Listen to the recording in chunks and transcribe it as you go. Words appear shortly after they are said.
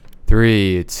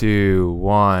Three, two,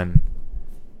 one.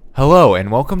 Hello and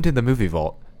welcome to the Movie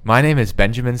Vault. My name is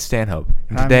Benjamin Stanhope.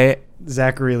 And today,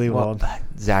 Zachary Leewald.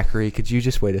 Zachary, could you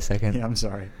just wait a second? Yeah, I'm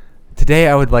sorry. Today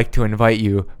I would like to invite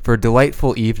you for a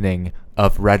delightful evening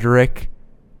of rhetoric,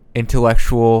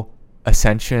 intellectual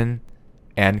ascension,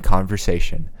 and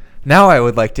conversation. Now I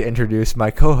would like to introduce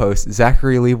my co-host,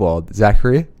 Zachary Leewald.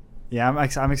 Zachary? Yeah,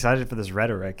 I'm excited for this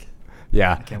rhetoric.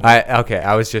 Yeah.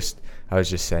 I was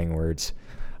just saying words.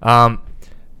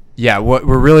 Yeah, what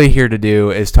we're really here to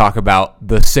do is talk about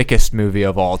the sickest movie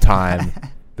of all time,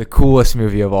 the coolest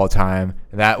movie of all time.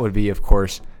 And that would be, of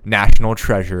course, National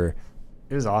Treasure.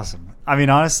 It was awesome. I mean,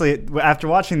 honestly, after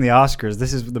watching the Oscars,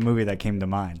 this is the movie that came to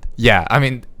mind. Yeah, I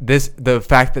mean, the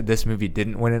fact that this movie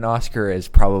didn't win an Oscar is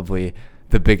probably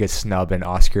the biggest snub in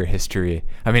Oscar history.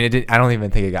 I mean, I don't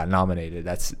even think it got nominated.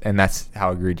 That's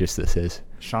how egregious this is.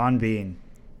 Sean Bean.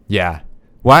 Yeah.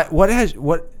 What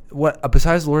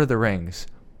besides Lord of the Rings,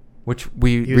 which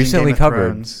we recently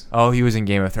covered. Thrones. Oh, he was in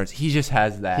Game of Thrones. He just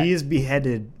has that. He is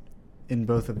beheaded in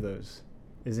both of those,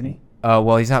 isn't he?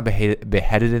 Well, he's not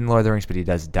beheaded in Lord of the Rings, but he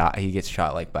does die. He gets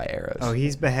shot like by arrows. Oh,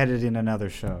 he's beheaded in another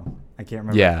show. I can't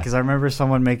remember. Yeah. Because I remember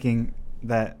someone making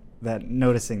that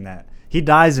noticing that. He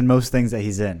dies in most things that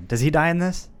he's in. Does he die in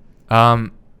this?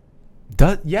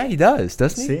 Yeah, he does,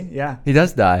 doesn't he? See? Yeah. He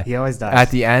does die. He always dies.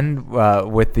 At the end,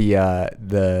 with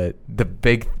the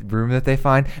big room that they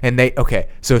find. And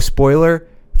so spoiler,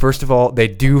 first of all, they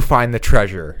do find the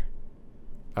treasure.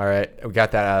 All right, we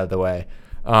got that out of the way.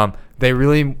 They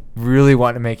really, really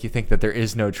want to make you think that there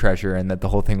is no treasure and that the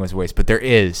whole thing was a waste, but there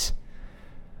is.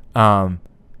 And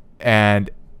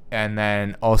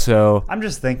then also, I'm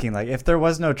just thinking, like, if there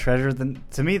was no treasure, then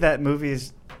to me that movie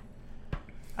is,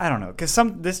 I don't know, because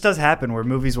this does happen where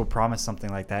movies will promise something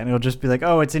like that, and it'll just be like,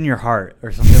 oh, it's in your heart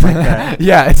or something like that.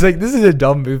 Yeah, it's like, this is a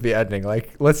dumb movie ending.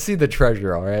 Like, let's see the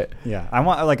treasure, all right? Yeah, I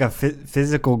want like a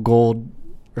physical gold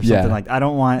or something like that. I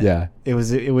don't want. Yeah. It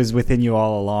was within you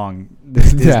all along.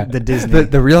 The Disney.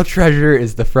 The real treasure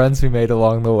is the friends we made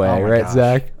along the way, right, gosh.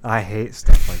 Zach? I hate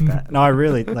stuff like that. No, I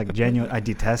really I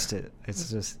detest it.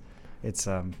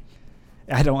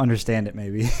 I don't understand it,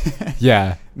 maybe.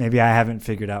 Yeah. Maybe I haven't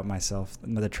figured out myself,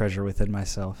 the treasure within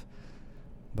myself.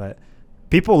 But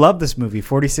people love this movie.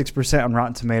 46% on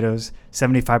Rotten Tomatoes,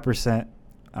 75%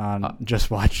 on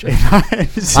Just Watch.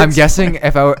 I'm guessing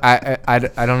if I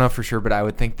don't know for sure, but I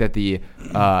would think that the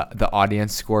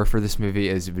audience score for this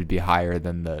movie would be higher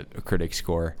than the critic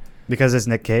score. Because it's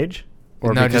Nick Cage?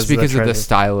 Or no, just because of the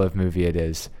style of movie it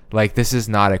is. Like, this is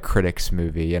not a critic's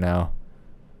movie, you know?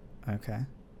 Okay.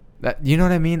 You know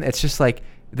what I mean? It's just like,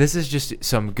 this is just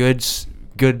some good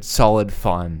solid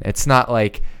fun. It's not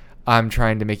like I'm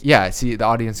trying to make. Yeah, see, the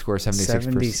audience score is 76%.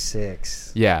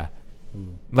 76. Yeah.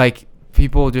 Like,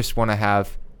 people just want to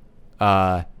have.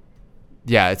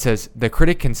 Yeah, it says the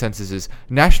critic consensus is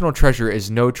National Treasure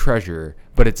is no treasure,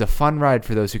 but it's a fun ride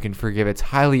for those who can forgive its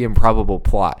highly improbable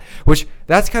plot. Which,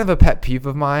 that's kind of a pet peeve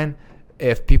of mine.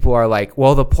 If people are like,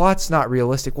 well, the plot's not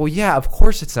realistic. Well, yeah, of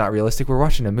course it's not realistic. We're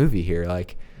watching a movie here.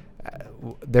 Like,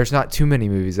 there's not too many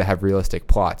movies that have realistic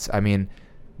plots. I mean,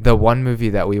 the one movie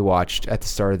that we watched at the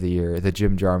start of the year, the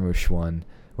Jim Jarmusch one,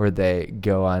 where they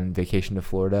go on vacation to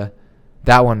Florida,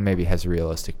 that one maybe has a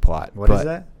realistic plot. What is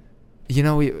that? You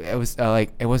know, it was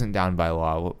it wasn't Down by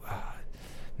Law.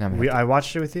 I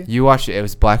watched it with you? You watched it. It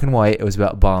was black and white. It was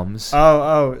about bums.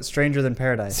 Oh, Stranger Than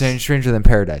Paradise. Stranger Than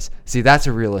Paradise. See, that's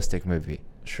a realistic movie.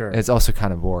 Sure. It's also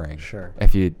kind of boring. Sure.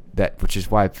 Which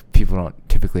is why people don't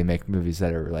typically make movies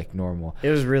that are like normal. It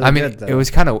was really good, though. It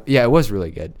was kind of, it was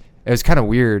really good. It was kind of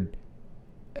weird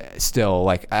still.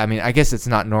 Like, I mean, I guess it's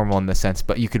not normal in the sense,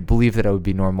 but you could believe that it would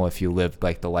be normal if you lived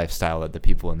like the lifestyle that the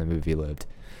people in the movie lived.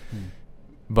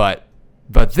 But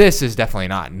this is definitely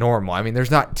not normal. I mean,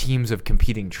 there's not teams of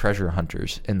competing treasure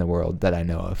hunters in the world that I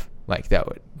know of. Like, that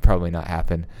would probably not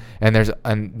happen.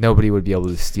 And nobody would be able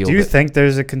to steal. Do you think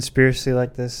there's a conspiracy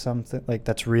like this, something like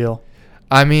that's real?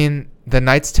 I mean, the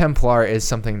Knights Templar is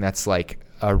something that's like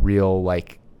a real,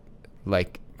 like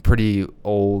pretty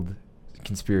old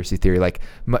conspiracy theory. Like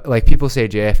people say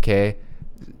JFK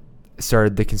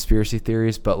started the conspiracy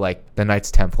theories, but like the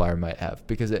Knights Templar might have,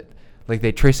 because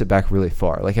they trace it back really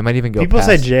far. Like, it might even go. People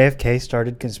say JFK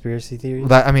started conspiracy theories.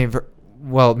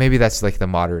 Well, maybe that's like the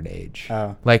modern age.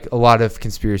 Oh. Like, a lot of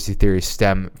conspiracy theories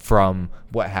stem from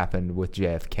what happened with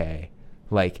JFK.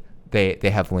 Like, they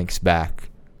have links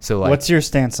back. So, like, what's your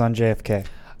stance on JFK?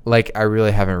 Like, I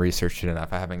really haven't reasoned it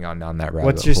enough. I haven't gone down that rabbit hole.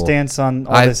 What's your stance on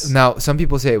all this? Now, some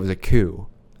people say it was a coup,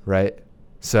 right?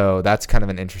 So that's kind of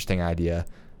an interesting idea.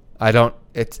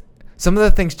 Some of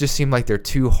the things just seem like they're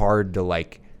too hard to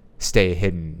like stay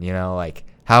hidden. You know, like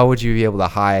how would you be able to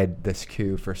hide this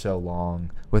coup for so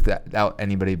long without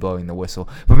anybody blowing the whistle?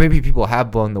 But maybe people have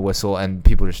blown the whistle and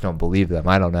people just don't believe them.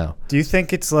 I don't know. Do you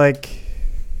think it's like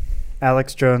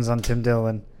Alex Jones on Tim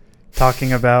Dillon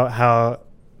talking about how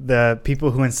the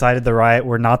people who incited the riot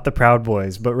were not the Proud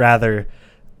Boys, but rather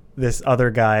this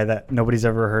other guy that nobody's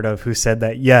ever heard of who said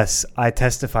that, yes, I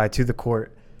testify to the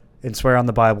court and swear on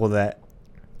the Bible that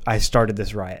I started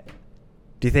this riot?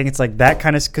 Do you think it's like that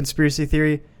kind of conspiracy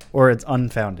theory, or it's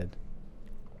unfounded?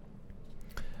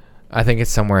 I think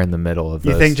it's somewhere in the middle of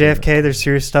those. You think two. JFK, there's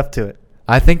serious stuff to it?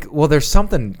 I think, well, there's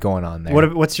something going on there.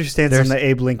 What's your stance on the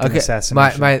Abe Lincoln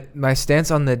assassination? My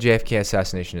stance on the JFK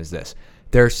assassination is this.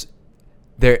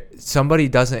 Somebody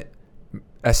doesn't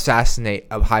assassinate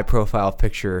a high-profile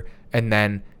picture and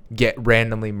then get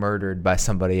randomly murdered by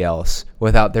somebody else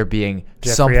without there being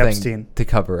something Epstein. to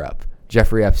cover up.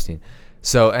 Jeffrey Epstein.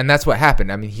 So, and that's what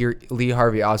happened. I mean, here, Lee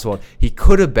Harvey Oswald, he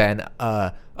could have been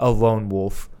a lone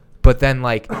wolf, but then,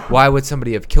 like, why would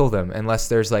somebody have killed him unless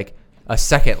there's, like, a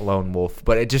second lone wolf?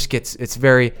 But it just gets, it's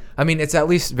at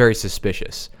least very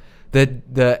suspicious.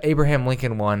 The Abraham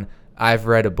Lincoln one, I've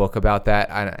read a book about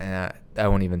that. I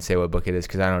won't even say what book it is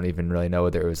because I don't even really know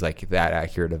whether it was, like, that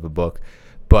accurate of a book.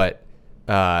 But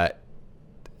I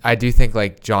do think,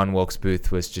 like, John Wilkes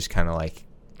Booth was just kind of, like,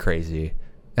 crazy.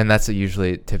 And that's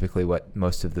typically what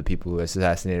most of the people who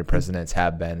assassinated presidents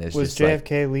have been. Was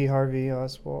JFK Lee Harvey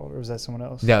Oswald, or was that someone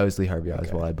else? No, it was Lee Harvey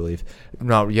Oswald, I believe.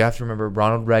 No, you have to remember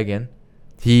Ronald Reagan.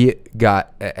 He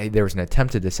got there was an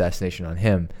attempted assassination on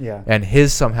him. Yeah. And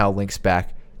his somehow links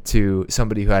back to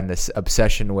somebody who had an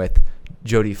obsession with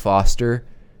Jodie Foster.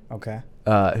 Okay.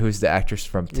 Who's the actress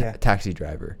from Taxi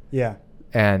Driver. Yeah.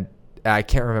 And I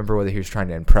can't remember whether he was trying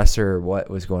to impress her or what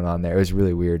was going on there. It was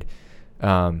really weird.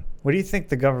 What do you think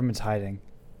the government's hiding?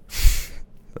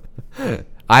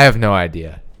 I have no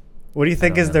idea. What do you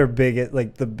think is their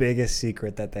the biggest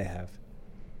secret that they have?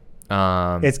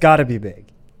 It's got to be big.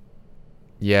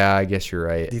 Yeah, I guess you're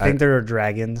right. Do you think there are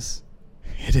dragons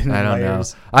hidden in I don't know.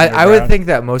 layers? I would think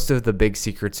that most of the big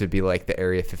secrets would be like the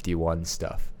Area 51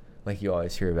 stuff. Like you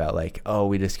always hear about, like, oh,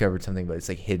 we discovered something, but it's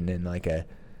like hidden in like a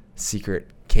secret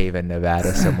cave in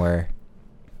Nevada somewhere.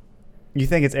 You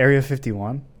think it's Area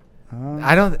 51?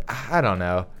 I don't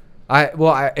know.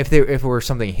 If it were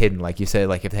something hidden, like you said,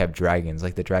 like if they have dragons,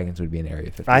 like the dragons would be in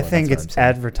Area 51. I think it's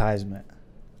advertisement.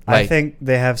 I think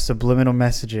they have subliminal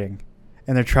messaging,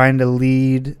 and they're trying to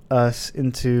lead us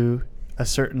into a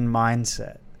certain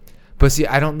mindset. But see,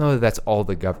 I don't know that that's all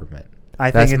the government.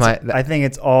 I think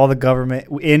it's all the government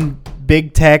in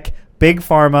big tech, big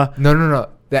pharma. No.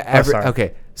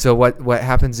 Okay. So what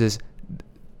happens is,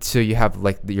 so you have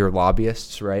like your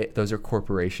lobbyists, right? Those are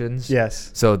corporations. Yes.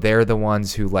 So they're the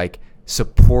ones who like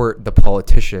support the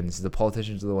politicians. The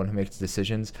politicians are the one who makes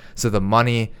decisions. So the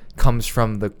money comes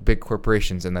from the big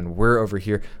corporations, and then we're over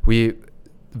here. We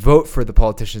vote for the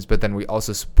politicians, but then we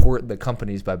also support the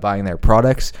companies by buying their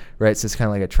products, right? So it's kind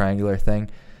of like a triangular thing.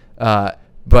 My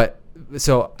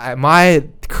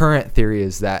current theory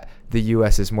is that the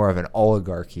U.S. is more of an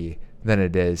oligarchy than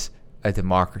it is a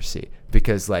democracy,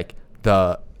 because like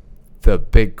the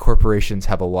big corporations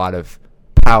have a lot of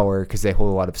power because they hold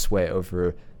a lot of sway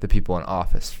over the people in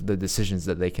office, the decisions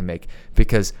that they can make,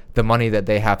 because the money that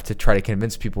they have to try to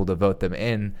convince people to vote them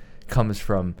in comes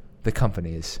from the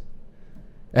companies.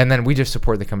 And then we just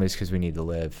support the companies because we need to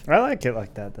live. I like it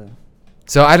like that, though.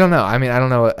 So I don't know. I mean, I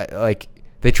don't know. Like,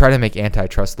 they try to make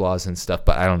antitrust laws and stuff,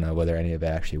 but I don't know whether any of it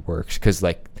actually works, because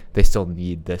like they still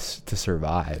need this to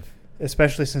survive.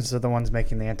 Especially since they're the ones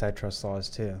making the antitrust laws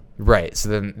too. Right. So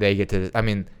then they get to, I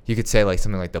mean, you could say like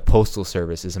something like the Postal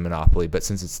Service is a monopoly, but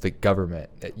since it's the government,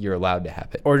 you're allowed to have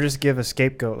it. Or just give a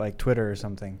scapegoat like Twitter or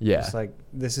something. Yeah. Just like,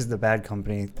 this is the bad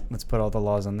company. Let's put all the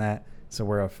laws on that. So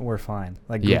we're fine.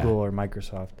 Like Google or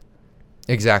Microsoft.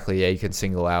 Exactly. Yeah. You can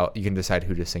decide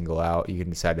who to single out. You can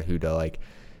decide who to like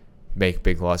make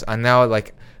big laws. And now,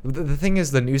 like, the thing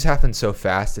is, the news happens so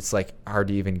fast, it's like hard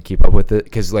to even keep up with it,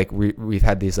 because like we've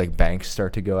had these like banks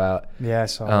start to go out. Yeah, I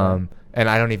saw that. And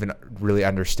I don't even really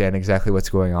understand exactly what's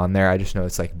going on there. I just know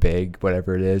it's like big,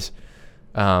 whatever it is.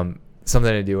 Something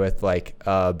to do with like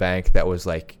a bank that was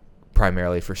like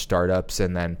primarily for startups,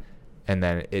 and then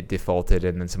it defaulted,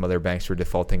 and then some other banks were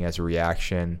defaulting as a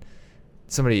reaction.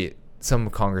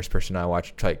 Some congressperson I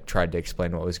watched tried to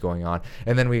explain what was going on.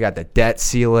 And then we got the debt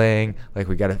ceiling. Like,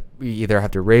 we either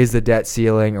have to raise the debt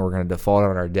ceiling or we're going to default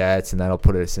on our debts, and that'll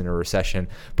put us in a recession.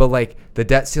 But like, the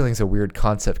debt ceiling is a weird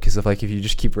concept, because if you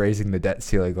just keep raising the debt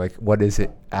ceiling, like, what is it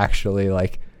actually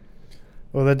like?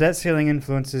 Well, the debt ceiling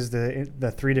influences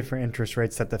the three different interest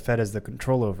rates that the Fed has the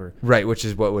control over. Right, which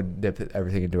is what would dip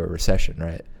everything into a recession,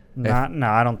 right? No,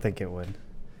 I don't think it would.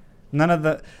 None of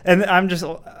the, and I'm just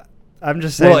saying.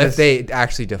 Well, if this, they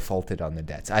actually defaulted on the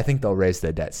debts, I think they'll raise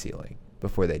the debt ceiling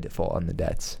before they default on the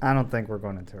debts. I don't think we're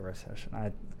going into a recession.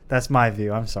 That's my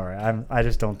view. I'm sorry. I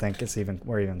just don't think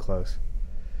we're even close.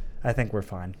 I think we're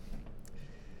fine.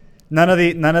 None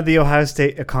of the Ohio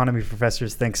State economy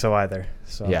professors think so either.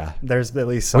 So Yeah. there's at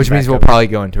least some. Which means we'll backup. probably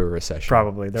go into a recession.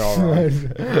 Probably they're all wrong.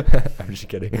 I'm just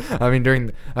kidding. I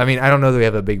mean, I don't know that we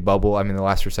have a big bubble. I mean, the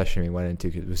last recession we went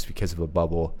into was because of a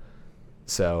bubble.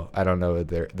 So I don't know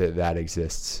that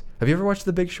exists. Have you ever watched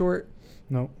The Big Short?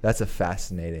 No, That's a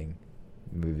fascinating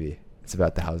movie. It's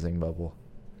about the housing bubble.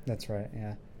 that's right.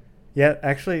 Yeah, yeah.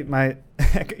 Actually, my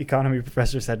economy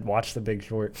professor said watch The Big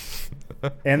Short.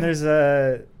 And there's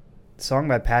a song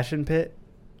by Passion Pit.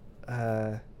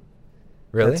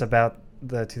 Really? That's about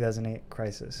the 2008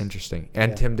 crisis. Interesting.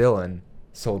 And Yeah. Tim Dillon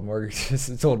sold mortgages,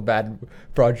 sold bad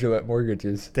fraudulent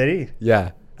mortgages. Did he?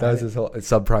 Yeah, that I was his whole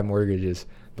subprime mortgages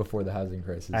before the housing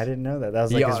crisis. I didn't know that. That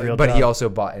was He like his real but job. he also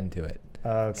bought into it.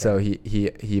 Okay. So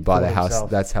he bought a Fooled house. himself.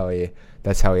 That's how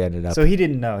he ended up. So he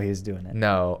didn't know he was doing it.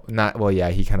 No, not well. Yeah,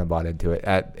 he kind of bought into it.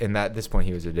 At this point,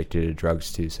 he was addicted to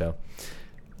drugs too. So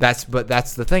that's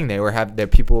the thing. The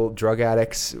people, drug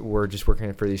addicts, were just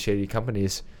working for these shady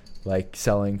companies, like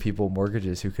selling people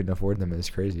mortgages who couldn't afford them. It's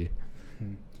crazy,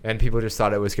 and people just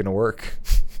thought it was going to work,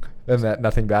 and that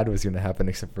nothing bad was going to happen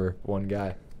except for one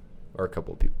guy, or a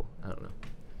couple of people. I don't know.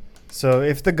 So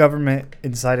if the government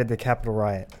incited the Capitol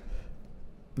riot,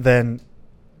 then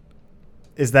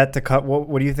is that to cut?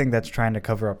 What do you think that's trying to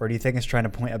cover up, or do you think it's trying to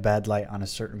point a bad light on a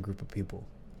certain group of people?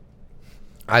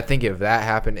 I think if that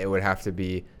happened, it would have to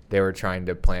be they were trying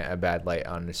to plant a bad light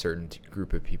on a certain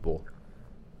group of people.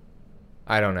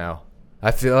 I don't know.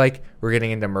 I feel like we're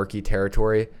getting into murky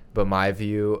territory, but my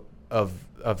view of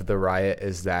the riot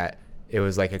is that it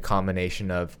was like a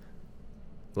combination of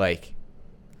like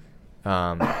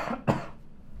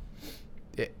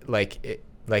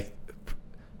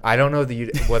I don't know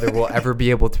whether we'll ever be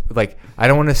able to, like, I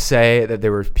don't want to say that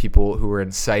there were people who were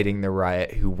inciting the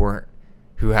riot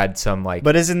who had some, like,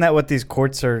 But isn't that what these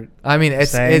courts are? I mean,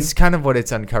 saying? it's kind of what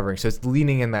it's uncovering. So it's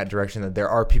leaning in that direction that there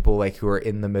are people like who are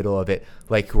in the middle of it,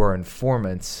 like who are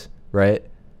informants, right?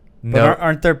 But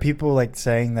aren't there people like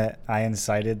saying that I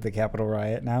incited the Capitol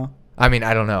riot now? I mean,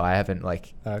 I don't know. I haven't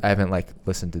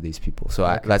listened to these people, so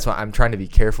that's why I'm trying to be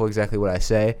careful exactly what I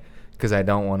say, because I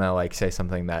don't want to like say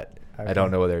something that I don't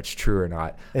know whether it's true or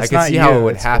not. It's I can not see how you, it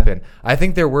would it's happen. I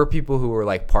think there were people who were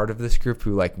like part of this group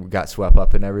who like got swept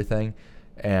up in everything,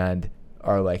 and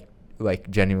are like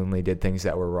genuinely did things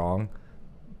that were wrong,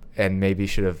 and maybe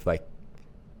should have like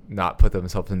not put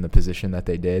themselves in the position that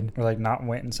they did. Or like not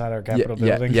went inside our Capitol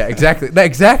building? Yeah, exactly.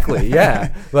 Exactly.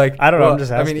 Yeah. Like, I don't know. I'm just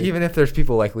I mean, asking. even if there's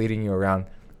people like leading you around,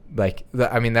 like,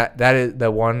 that is the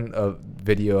one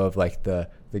video of like the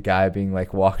guy being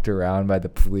like walked around by the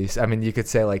police. I mean, you could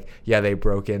say like, yeah, they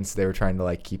broke in, so they were trying to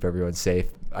like keep everyone safe,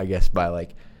 I guess, by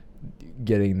like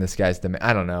getting this guy's demand.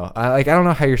 I don't know. I don't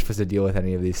know how you're supposed to deal with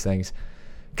any of these things,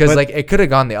 because like it could have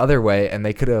gone the other way, and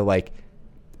they could have like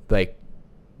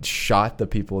shot the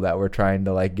people that were trying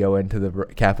to like go into the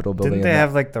Capitol building. Didn't they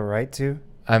have like the right to?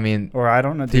 I mean, Or I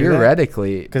don't know.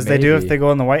 theoretically, Because they do if they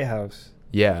go in the White House.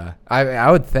 Yeah, I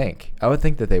would think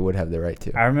that they would have the right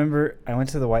to. I remember I went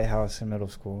to the White House in middle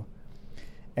school,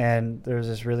 and there was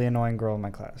this really annoying girl in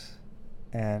my class,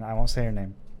 and I won't say her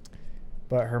name,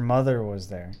 but her mother was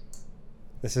there.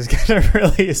 This is gonna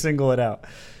really single it out.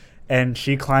 And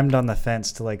she climbed on the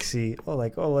fence to like see,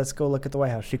 let's go look at the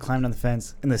White House. She climbed on the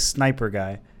fence, and the sniper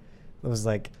guy was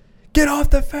like, "Get off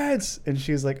the fence!" And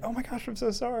she was like, "Oh my gosh, I'm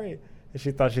so sorry." And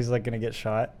she thought she's like gonna get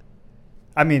shot.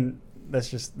 I mean, that's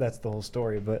the whole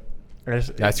story, but That's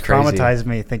it crazy. traumatized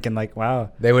me thinking like,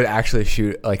 wow. They would actually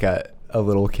shoot like a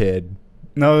little kid.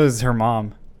 No, it was her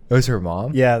mom. It was her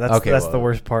mom? Yeah, that's Okay, the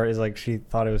worst part is like she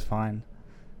thought it was fine.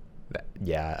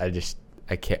 Yeah,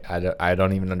 I can't. I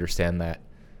don't even understand that.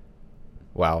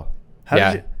 Wow. How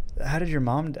Yeah. did your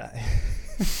mom die?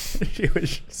 She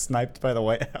was sniped by the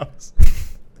White House.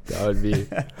 That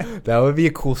would be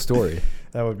a cool story.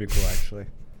 That would be cool, actually.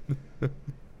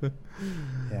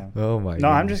 Yeah. Oh my. No,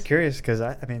 I'm goodness. just curious because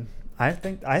I mean, I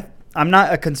think I'm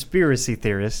not a conspiracy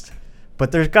theorist,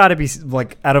 but there's got to be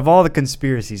like out of all the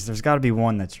conspiracies, there's got to be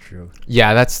one that's true.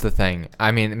 Yeah, that's the thing.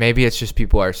 I mean, maybe it's just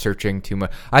people are searching too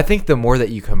much. I think the more that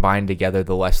you combine together,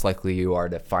 the less likely you are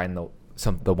to find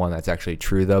the one that's actually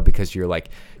true, though, because you're like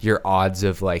your odds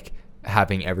of like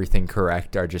having everything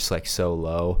correct are just like so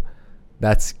low.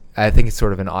 I think it's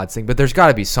sort of an odd thing, but there's got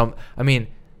to be some. I mean,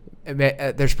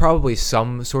 there's probably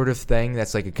some sort of thing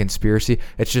that's like a conspiracy.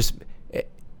 It's just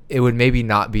it would maybe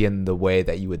not be in the way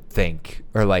that you would think,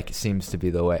 or like seems to be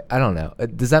the way. I don't know.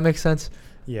 Does that make sense?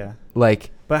 Yeah.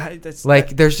 Like, But that's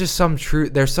there's just some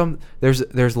truth.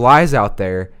 There's lies out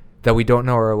there that we don't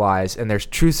know are lies, and there's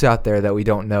truths out there that we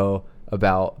don't know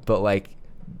about. But like,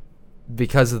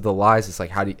 because of the lies, it's like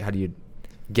how do you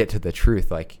get to the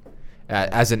truth? Like,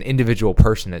 as an individual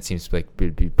person, it seems like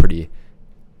it'd be pretty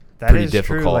difficult.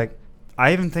 True. Like,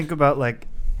 I even think about like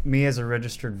me as a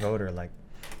registered voter. Like,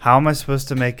 how am I supposed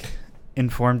to make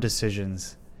informed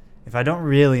decisions if I don't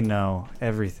really know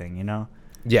everything? You know?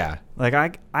 Yeah. Like,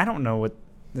 I don't know what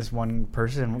this one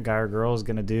person, guy or girl, is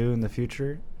gonna do in the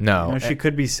future. No. You know, she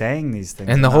could be saying these things.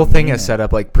 And the whole thing is set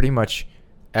up like pretty much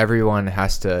everyone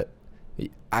has to.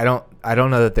 I don't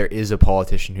know that there is a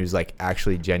politician who's like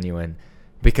actually genuine,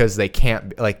 because they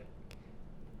can't, like,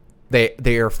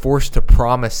 they are forced to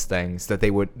promise things that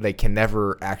they can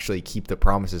never actually keep the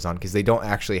promises on, because they don't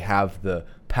actually have the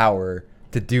power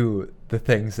to do the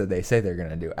things that they say they're going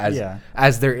to do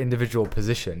as their individual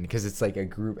position, because it's like a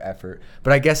group effort.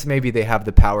 But I guess maybe they have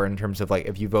the power in terms of like,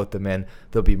 if you vote them in,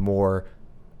 there'll be more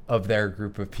of their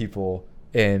group of people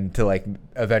in to like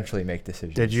eventually make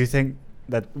decisions. Did you think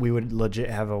that we would legit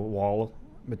have a wall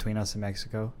between us and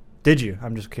Mexico? Did you?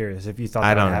 I'm just curious if you thought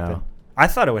that would happen. I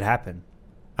thought it would happen.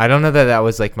 I don't know that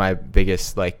was like my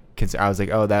biggest like concern. I was like,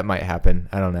 oh, that might happen.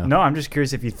 I don't know. No, I'm just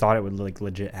curious if you thought it would like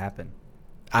legit happen.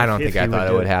 I don't think I thought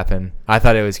it would happen. I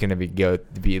thought it was going to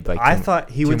be like I thought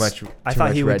he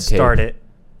would start it,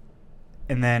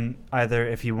 and then either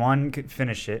if he won, could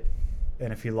finish it,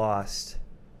 and if he lost,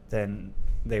 then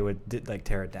they would like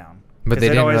tear it down. But they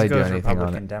didn't really do anything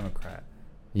Republican, on it. Democrat.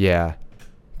 Yeah,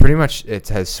 pretty much it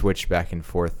has switched back and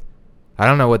forth. I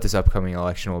don't know what this upcoming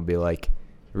election will be like. It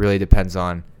really depends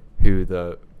on who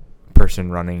the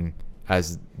person running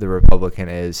as the Republican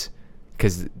is,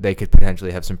 because they could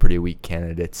potentially have some pretty weak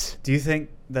candidates. Do you think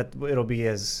that it'll be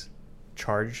as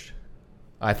charged?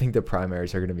 I think the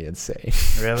primaries are going to be insane.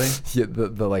 Really? Yeah,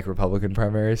 the like Republican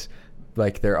primaries,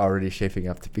 like they're already shaping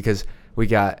up to, because you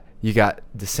got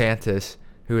DeSantis,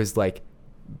 who is like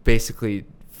basically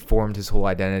formed his whole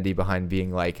identity behind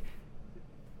being like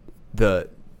the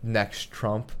next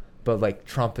Trump, but like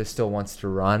Trump still wants to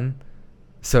run.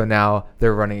 So now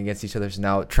they're running against each other. So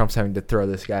now Trump's having to throw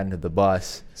this guy under the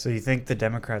bus. So you think the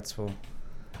Democrats will?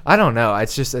 I don't know.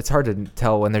 It's hard to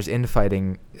tell when there's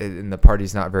infighting and the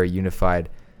party's not very unified.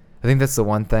 I think that's the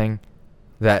one thing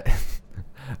that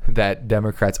that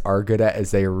Democrats are good at,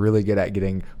 is they are really good at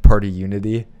getting party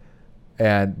unity,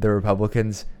 and the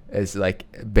Republicans is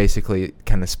like basically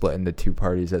kind of split into two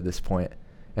parties at this point.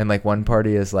 And like one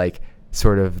party is like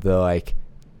sort of the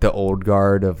old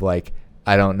guard of like,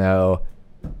 I don't know,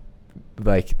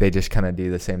 like they just kind of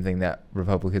do the same thing that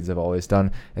Republicans have always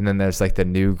done. And then there's like the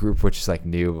new group, which is like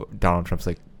new. Donald Trump's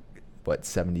like, what,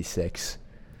 76?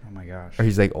 Oh my gosh. Or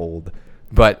he's like old,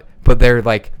 but they're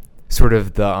like sort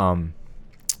of the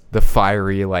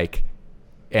fiery like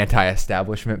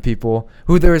anti-establishment people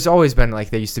who there's always been, like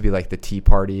they used to be like the Tea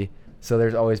Party. So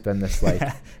there's always been this like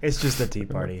it's just the Tea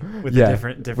Party with a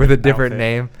different with a different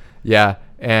name. Yeah.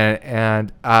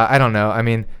 And I don't know. I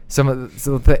mean,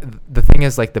 the thing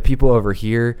is, like, the people over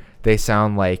here, they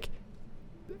sound like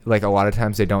a lot of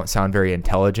times they don't sound very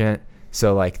intelligent.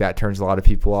 So like that turns a lot of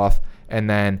people off. And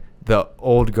then the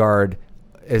old guard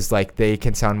is like, they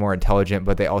can sound more intelligent,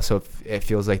 but they also, it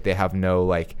feels like they have no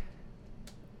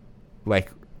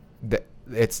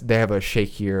they have a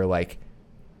shakier like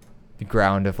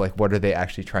ground of like, what are they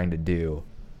actually trying to do?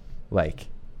 Like,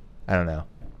 I don't know.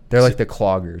 They're like the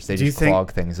cloggers. They just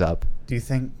clog things up. Do you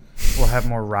think we'll have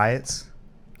more riots?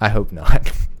 I hope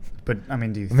not. But I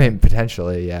mean, I mean,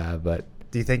 potentially, yeah. But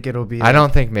do you think it'll be? I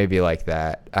don't think maybe like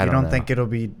that. I don't know. think it'll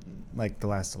be like the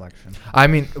last election? I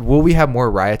mean, will we have more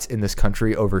riots in this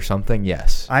country over something?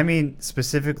 Yes. I mean,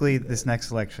 specifically this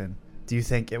next election. Do you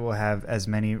think it will have as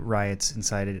many riots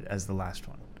incited as the last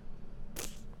one?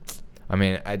 I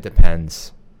mean, it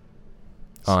depends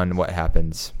on what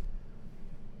happens.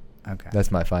 Okay. That's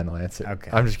my final answer.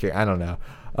 Okay. I'm just kidding. I don't know.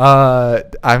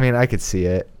 I mean, I could see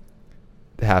it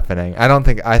happening.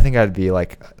 I think I'd be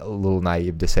like a little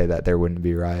naive to say that there wouldn't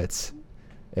be riots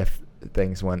if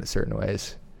things went certain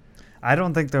ways. I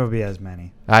don't think there will be as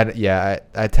many. I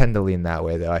tend to lean that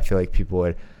way though. I feel like people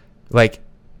would, like,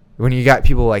 when you got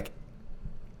people like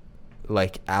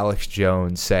Alex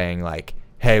Jones saying like,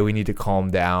 hey, we need to calm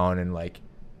down, and like,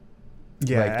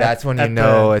 yeah, like that's when you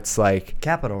know it's like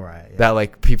Capitol riot. Yeah. That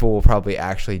like people will probably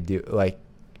actually do, like,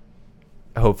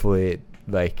 hopefully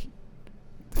like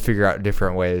figure out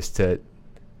different ways to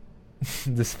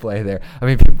display there. I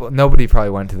mean, nobody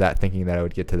probably went to that thinking that it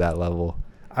would get to that level.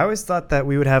 I always thought that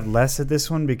we would have less at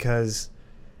this one because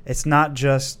it's not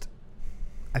just.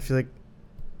 I feel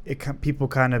like people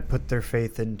kind of put their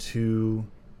faith in two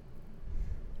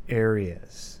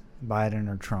areas, Biden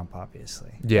or Trump,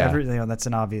 obviously. Yeah. That's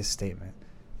an obvious statement.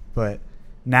 But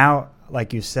now,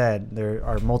 like you said, there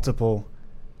are multiple,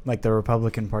 like the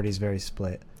Republican Party is very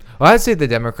split. Well, I'd say the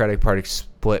Democratic Party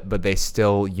split, but they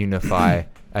still unify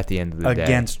at the end of the day.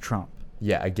 Against Trump.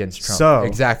 Yeah, against Trump. So,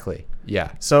 exactly.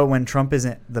 Yeah. So when Trump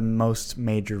isn't the most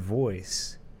major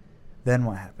voice, then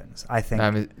what happens? I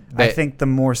think the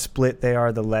more split they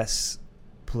are, the less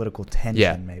political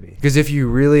tension, maybe. Because if you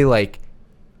really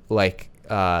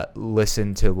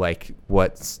listen to like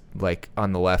what's like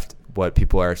on the left, what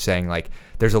people are saying, like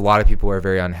there's a lot of people who are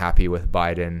very unhappy with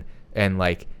Biden, and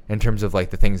like in terms of like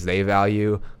the things they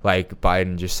value, like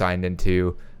Biden just signed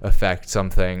into effect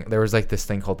something. There was like this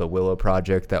thing called the Willow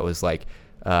Project that was like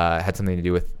had something to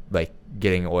do with like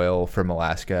getting oil from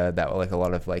Alaska, that like a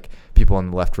lot of like people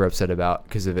on the left were upset about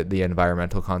because of the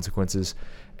environmental consequences,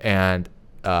 and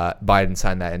Biden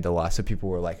signed that into law, so people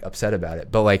were like upset about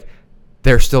it. But like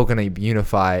they're still going to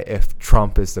unify if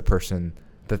Trump is the person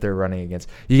that they're running against.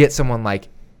 You get someone like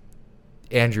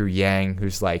Andrew Yang,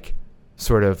 who's like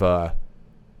sort of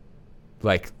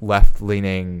like left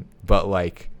leaning, but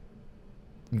like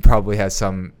probably has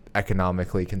some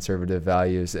economically conservative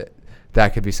values.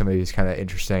 That could be somebody who's kind of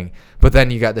interesting. But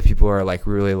then you got the people who are like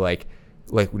really like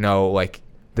no, like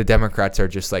the Democrats are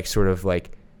just like sort of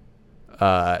like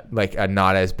a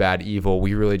not as bad evil.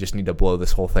 We really just need to blow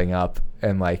this whole thing up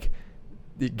and like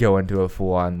go into a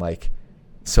full on like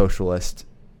socialist.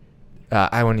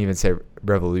 I wouldn't even say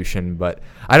revolution, but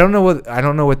I don't know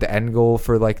what the end goal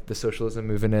for like the socialism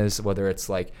movement is. Whether it's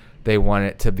like they want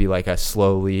it to be like a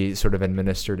slowly sort of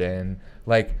administered in,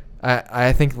 like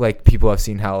I think like people have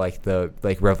seen how like the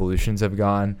like revolutions have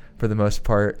gone for the most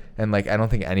part, and like I don't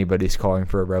think anybody's calling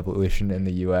for a revolution in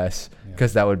the U.S.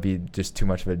 because that would be just too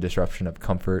much of a disruption of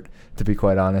comfort, to be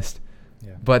quite honest.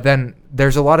 Yeah. But then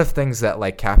there's a lot of things that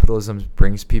like capitalism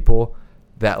brings people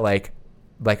that like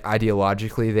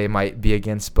ideologically they might be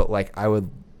against, but like I would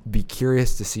be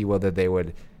curious to see whether they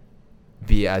would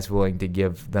be as willing to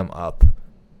give them up,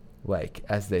 like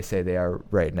as they say they are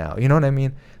right now. You know what I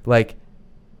mean? Like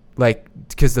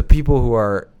because the people who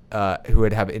are who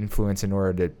would have influence in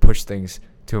order to push things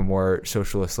to a more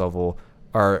socialist level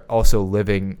are also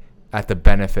living at the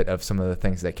benefit of some of the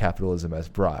things that capitalism has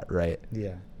brought, right?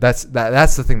 Yeah. That's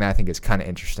the thing that I think is kind of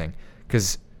interesting,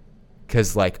 because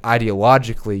like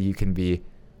ideologically you can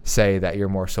say that you're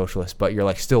more socialist, but you're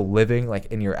like still living, like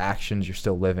in your actions you're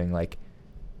still living like.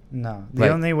 No, the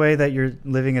only way that you're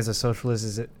living as a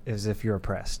socialist is if you're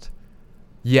oppressed.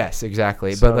 Yes,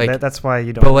 exactly. So but like that's why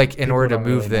you don't. But like in order to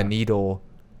move the needle,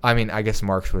 I mean, I guess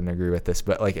Marx wouldn't agree with this,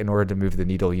 but like in order to move the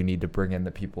needle, you need to bring in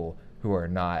the people who are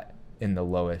not in the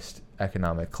lowest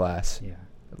economic class. Yeah.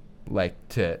 But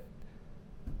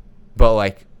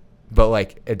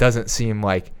it doesn't seem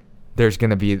like there's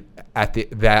going to be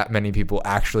that many people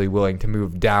actually willing to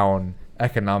move down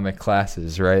economic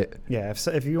classes, right? Yeah.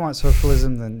 If you want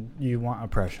socialism, then you want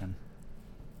oppression.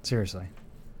 Seriously.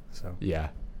 So. Yeah.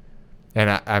 And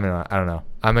I don't know.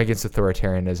 I'm against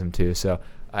authoritarianism too, so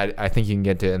I think you can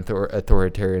get to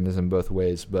authoritarianism both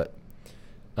ways. But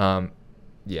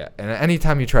yeah. And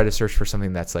anytime you try to search for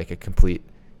something that's like a complete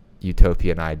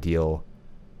utopian ideal,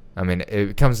 I mean,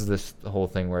 it comes to this whole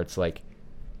thing where it's like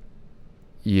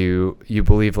you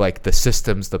believe like the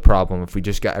system's the problem. If we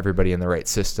just got everybody in the right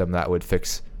system, that would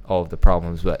fix all of the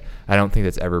problems. But I don't think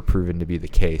that's ever proven to be the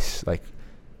case. Like,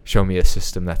 show me a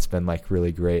system that's been like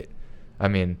really great. I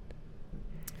mean,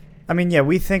 yeah,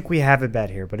 we think we have it bad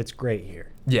here, but it's great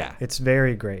here. Yeah. It's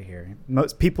very great here.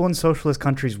 Most people in socialist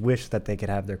countries wish that they could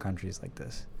have their countries like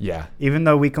this. Yeah. Even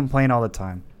though we complain all the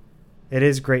time. It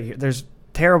is great here. There's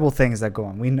terrible things that go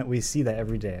on. We see that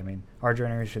every day. I mean, our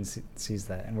generation sees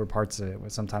that, and we're parts of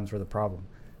it. Sometimes we're the problem.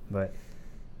 But,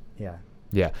 yeah.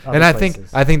 Yeah. And I think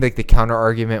like the counter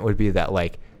argument would be that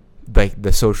like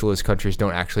the socialist countries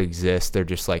don't actually exist. They're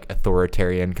just like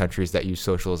authoritarian countries that use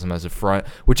socialism as a front,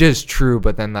 which is true.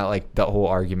 But then that like the whole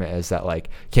argument is that like,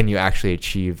 can you actually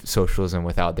achieve socialism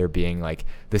without there being like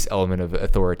this element of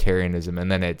authoritarianism? And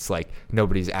then it's like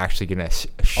nobody's actually going to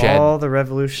shed all the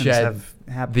revolutions have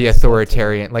happened. The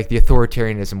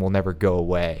authoritarianism will never go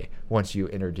away once you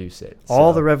introduce it.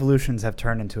 All the revolutions have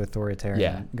turned into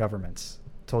authoritarian governments,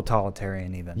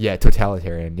 totalitarian even. Yeah,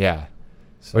 totalitarian. Yeah.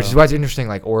 So. Which is why it's interesting,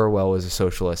 like Orwell was a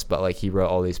socialist, but like he wrote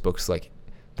all these books like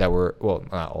that were, well,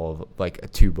 not all of them,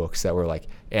 like 2 books that were like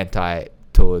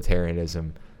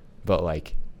anti-totalitarianism, but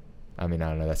like, I mean, I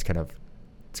don't know, it's kind of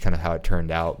how it turned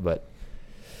out, but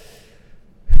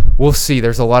we'll see.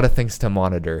 There's a lot of things to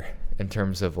monitor in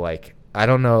terms of like I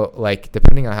don't know, like,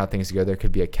 depending on how things go, there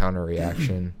could be a counter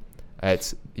reaction.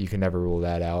 You can never rule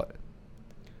that out.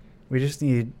 We just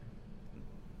need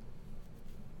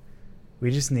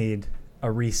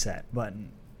a reset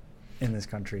button in this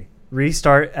country.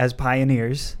 Restart as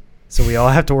pioneers, so we all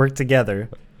have to work together.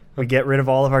 We get rid of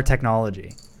all of our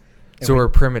technology. So we're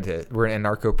primitive. We're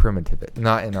anarcho-primitive.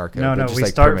 Not anarcho. No, but just we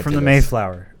like start from the primitivists.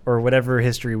 Mayflower or whatever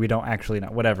history we don't actually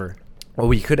know. Whatever. Well,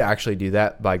 we could actually do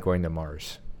that by going to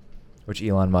Mars, which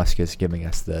Elon Musk is giving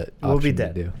us the option We'll be to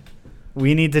dead. do.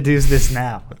 We need to do this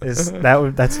now.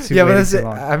 That's too Yeah, but too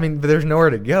long. I mean, but there's nowhere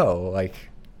to go. Like,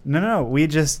 No. We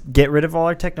just get rid of all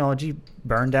our technology,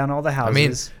 burn down all the houses. I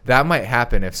mean, that might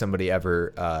happen if somebody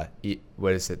ever,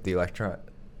 what is it, the electron?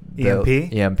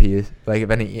 EMP? EMP. Like, if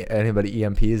anybody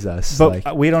EMPs us. But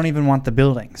like, we don't even want the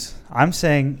buildings. I'm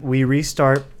saying we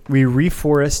restart, we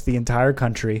reforest the entire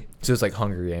country. so it's like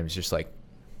Hunger Games, just like,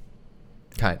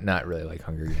 not really like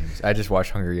Hunger Games. I just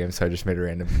watched Hunger Games, so I just made a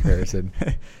random comparison.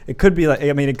 It could be like,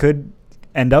 I mean, it could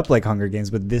end up like Hunger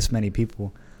Games with this many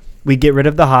people. We get rid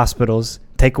of the hospitals,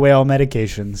 take away all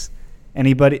medications.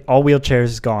 All wheelchairs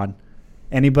is gone.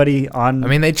 Anybody on I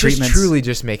mean, they just treatments- truly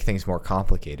just make things more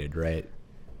complicated, right?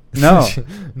 No.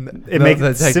 It makes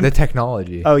the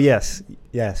technology. Oh, yes.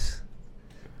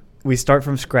 We start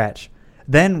from scratch.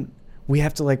 Then we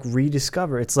have to like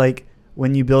rediscover. It's like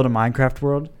when you build a Minecraft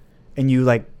world and you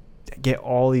like get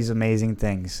all these amazing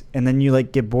things, and then you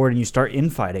like get bored and you start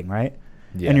infighting, right?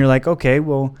 Yeah. And you're like, okay,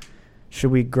 well, should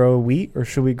we grow wheat or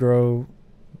should we grow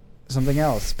something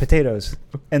else, potatoes?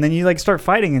 And then you like start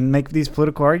fighting and make these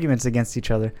political arguments against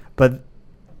each other. But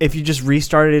if you just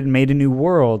restarted and made a new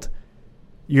world,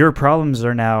 your problems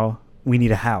are now, we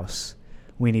need a house,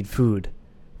 we need food,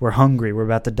 we're hungry, we're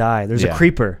about to die, there's a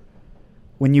creeper.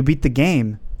 When you beat the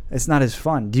game, it's not as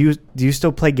fun. Do you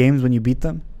still play games when you beat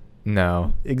them?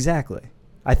 No. Exactly.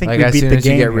 I think Like, we as beat soon the as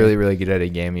game. you get here. really, really good at a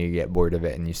game, you get bored of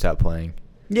it and you stop playing.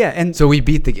 Yeah, and So we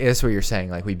beat that's what you're saying.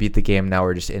 Like, we beat the game, now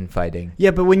we're just infighting.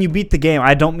 yeah, but when you beat the game,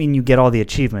 I don't mean you get all the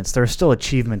achievements. There are still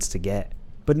achievements to get,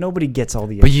 but nobody gets all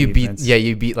the But you achievements.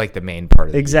 beat like the main part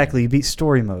of the Exactly. You beat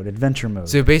story mode, adventure mode. game.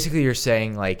 So basically you're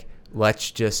saying, like,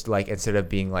 let's just, like, instead of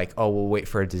being like, oh, we'll wait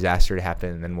for a disaster to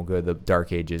happen and then we'll go to the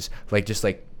Dark Ages, like, just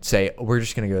like say, we're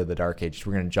just going to go to the Dark Ages.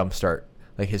 We're going to jumpstart,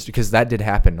 like, history. Because that did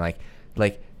happen. Like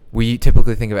we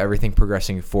typically think of everything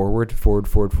progressing forward.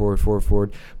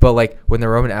 But, like, when the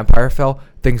Roman Empire fell,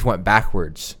 things went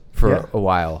backwards for a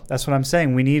while. That's what I'm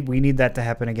saying. We need that to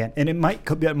happen again, and it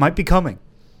might be coming.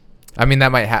 I mean,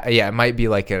 that might it might be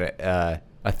like a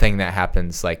thing that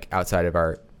happens, like, outside of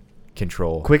our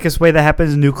control. Quickest way that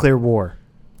happens is nuclear war.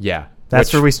 Yeah.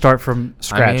 That's where we start from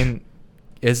scratch. I mean,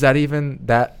 is that even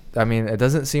that? I mean, it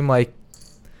doesn't seem like,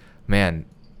 man,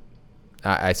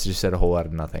 I just said a whole lot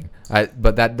of nothing.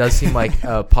 But that does seem like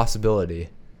a possibility.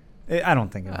 I don't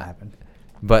think it'll happen.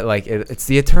 But, like, it's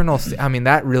the eternal. I mean,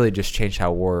 that really just changed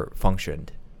how war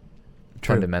functioned.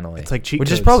 True. Fundamentally. It's like cheat which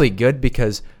is codes. probably good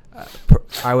because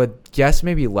I would guess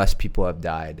maybe less people have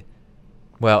died.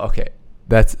 Well, okay.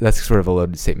 That's sort of a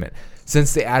loaded statement.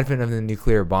 Since the advent of the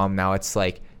nuclear bomb, now it's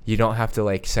like you don't have to,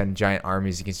 like, send giant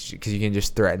armies against you because you can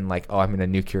just threaten, like, oh, I'm in a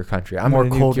nuclear country. I'm More in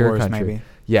a Cold nuclear Wars, country. maybe.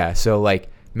 Yeah, so, like,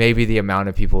 maybe the amount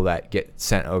of people that get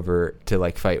sent over to,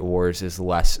 like, fight wars is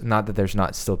less. Not that there's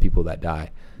not still people that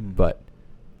die, but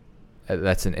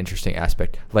that's an interesting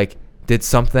aspect. Like, did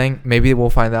something, maybe we'll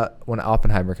find out when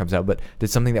Oppenheimer comes out, but did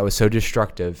something that was so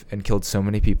destructive and killed so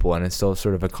many people and it's still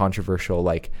sort of a controversial,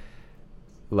 like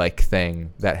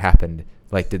thing that happened,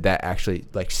 like, did that actually,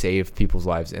 like, save people's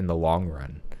lives in the long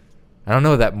run? I don't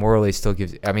know if that morally still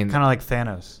gives, I mean, Kind of like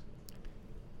Thanos.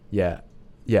 yeah.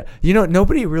 You know,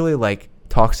 nobody really, like,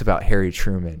 talks about Harry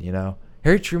Truman, you know?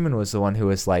 Harry Truman was the one who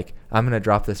was like, I'm going to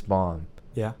drop this bomb.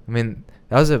 Yeah. I mean,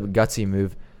 that was a gutsy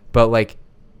move, but, like,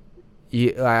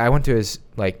 I went to his,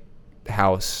 like,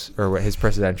 house, or his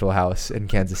presidential house in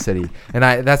Kansas City, and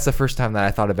that's the first time that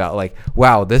I thought about, like,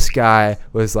 wow, this guy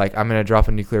was like, I'm going to drop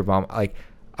a nuclear bomb. Like,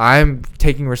 I'm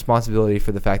taking responsibility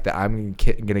for the fact that I'm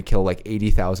going to kill, like,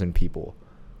 80,000 people.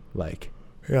 Like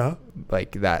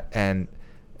that. And,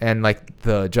 like,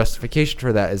 the justification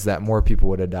for that is that more people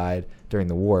would have died during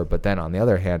the war. But then, on the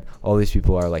other hand, all these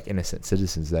people are, like, innocent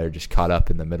citizens that are just caught up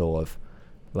in the middle of,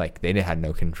 like, they had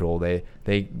no control. They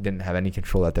didn't have any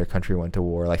control that their country went to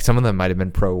war. Like, some of them might have been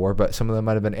pro-war, but some of them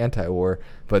might have been anti-war.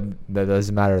 But that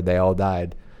doesn't matter. They all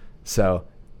died. So,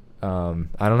 I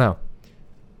don't know.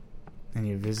 And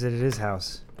you visited his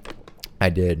house. I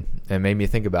did. It made me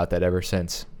think about that ever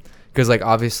since. Because, like,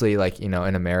 obviously, like, you know,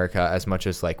 in America, as much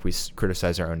as, like, we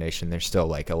criticize our own nation, there's still,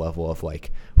 like, a level of,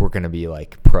 like, we're going to be,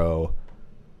 like,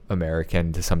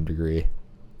 pro-American to some degree.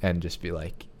 and just be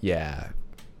like, yeah,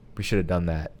 we should have done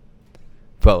that.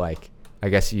 But like, I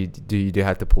guess you do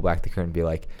have to pull back the curtain and be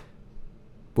like,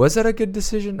 was that a good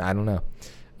decision? I don't know.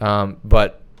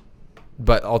 But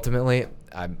ultimately,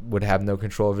 I would have no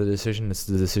control over the decision. It's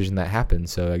the decision that happened,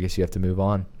 so I guess you have to move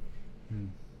on.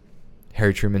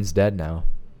 Harry Truman's dead now.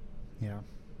 Yeah.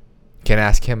 Can't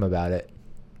ask him about it.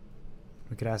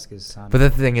 We could ask his son. But the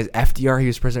thing is, FDR, he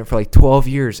was president for like 12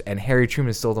 years, and Harry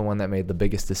Truman's still the one that made the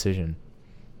biggest decision.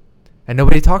 And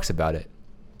nobody talks about it.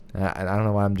 I don't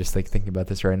know why I'm just like thinking about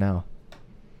this right now.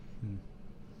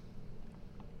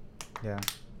 Yeah.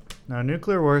 No,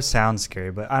 nuclear war sounds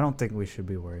scary, but I don't think we should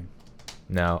be worried.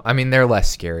 No, I mean, they're less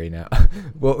scary now.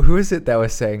 Well, who is it that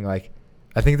was saying, like,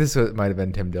 I think this might have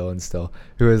been Tim Dillon still,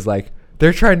 who was like,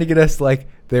 they're trying to get us, like,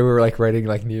 they were like writing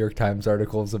like New York Times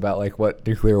articles about like what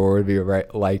nuclear war would be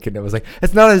like, and it was like,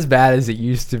 it's not as bad as it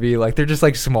used to be. Like, they're just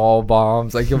like small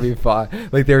bombs, like, you'll be fine.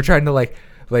 Like, they were trying to like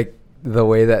the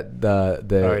way that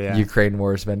the Ukraine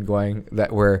war has been going,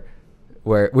 that where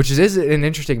which is an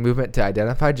interesting movement to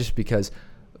identify, just because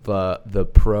the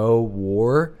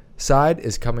pro-war side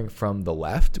is coming from the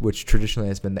left, which traditionally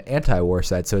has been the anti-war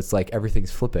side. So it's like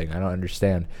everything's flipping. I don't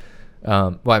understand.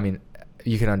 Well, I mean,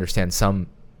 you can understand some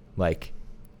like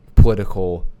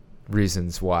political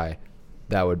reasons why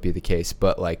that would be the case,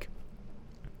 but like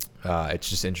it's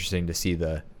just interesting to see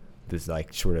this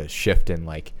like sort of shift in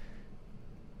like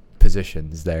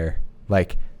positions there.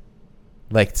 Like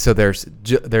so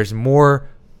there's more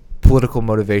political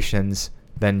motivations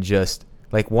than just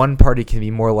like one party can be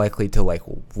more likely to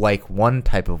like one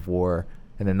type of war,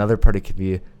 and another party could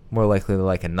be more likely to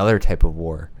like another type of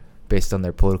war based on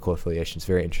their political affiliations.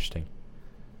 Very interesting.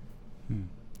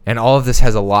 And all of this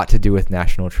has a lot to do with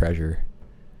national treasure.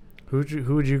 Who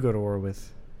would you go to war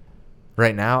with?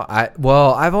 Right now,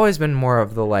 I've always been more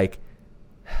of the like,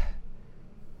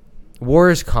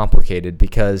 war is complicated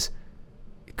because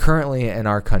currently in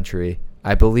our country,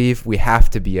 I believe we have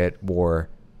to be at war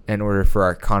in order for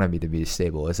our economy to be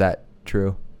stable. Is that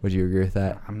true? Would you agree with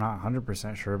that? I'm not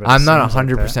 100% sure, but I'm not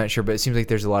 100% sure, but it seems like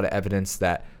there's a lot of evidence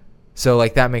that, so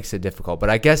like that makes it difficult.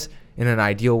 But I guess in an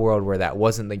ideal world where that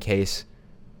wasn't the case,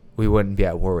 we wouldn't be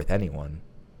at war with anyone,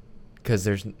 because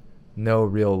there's no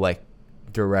real like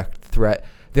direct threat.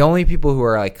 The only people who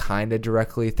are like kind of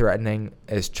directly threatening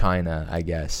is China, I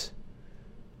guess.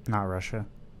 Not Russia.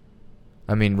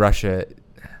 I mean, Russia.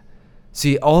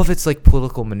 See, all of it's like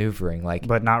political maneuvering, like.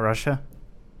 But not Russia.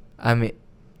 I mean,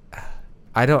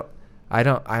 I'm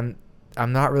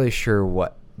not really sure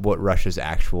what Russia's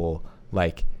actual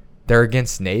like. They're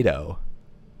against NATO,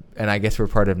 and I guess we're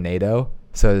part of NATO.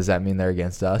 So does that mean they're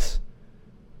against us?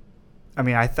 I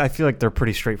mean, I feel like they're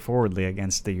pretty straightforwardly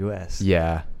against the U.S.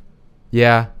 Yeah,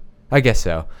 I guess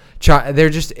so. They're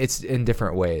just, it's in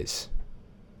different ways.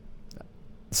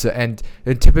 So and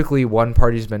typically one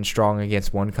party's been strong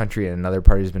against one country and another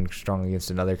party's been strong against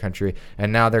another country,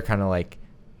 and now they're kind of like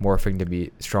morphing to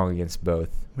be strong against both.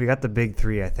 We got the big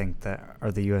three, I think, that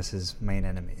are the U.S.'s main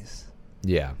enemies.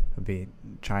 Yeah. Would be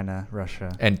China,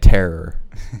 Russia. And terror.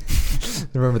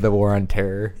 Remember the war on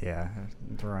terror? Yeah,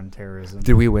 the war on terrorism.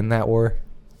 Did we win that war?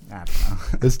 I don't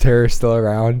know. Is terror still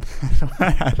around?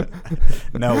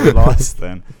 No, we lost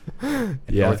then.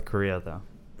 Yeah. North Korea, though.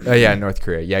 Oh, yeah, North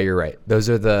Korea. Yeah, you're right. Those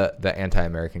are the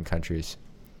anti-American countries.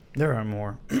 There are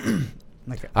more.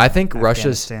 Like I think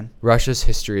Russia's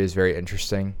history is very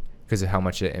interesting because of how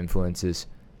much it influences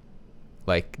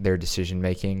like their decision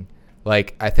making.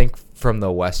 Like, I think from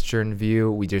the Western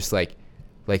view, we just like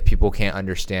people can't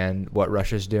understand what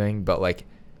Russia's doing, but like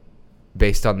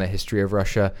based on the history of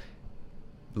Russia,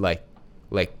 like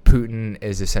Putin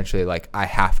is essentially like, I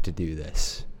have to do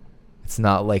this. It's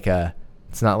not like a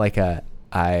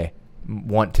I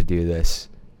want to do this.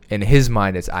 In his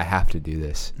mind, it's I have to do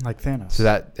this. Like Thanos. So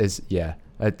that is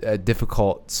a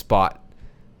difficult spot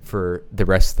for the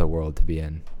rest of the world to be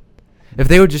in. If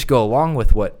they would just go along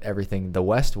with what everything the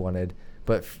West wanted,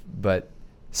 but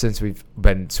since we've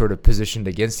been sort of positioned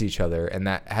against each other, and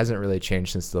that hasn't really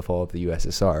changed since the fall of the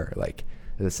USSR, like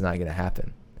that's not going to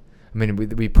happen. I mean,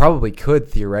 we probably could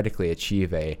theoretically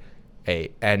achieve a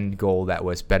end goal that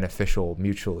was beneficial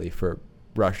mutually for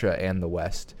Russia and the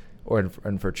West,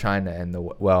 and for China and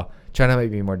China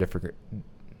might be more difficult.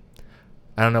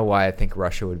 I don't know why I think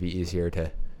Russia would be easier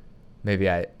to. Maybe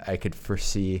I could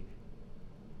foresee.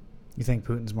 You think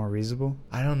Putin's more reasonable?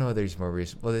 I don't know. There's more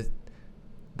reason. Well,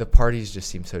 the parties just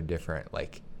seem so different.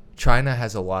 Like China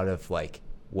has a lot of like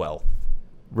wealth.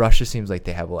 Russia seems like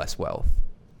they have less wealth.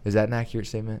 Is that an accurate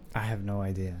statement? I have no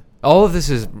idea. All of this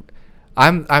is.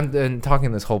 I'm been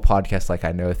talking this whole podcast like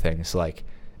I know things. Like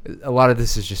a lot of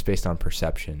this is just based on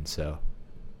perception. So,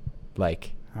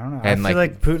 like I don't know. And, I feel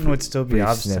like Putin would still be brief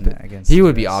obstinate snippet. against. He the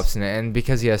would be US. obstinate, and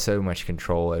because he has so much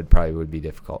control, it probably would be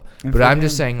difficult. And But for I'm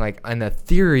just him- saying, like, in a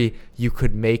theory, you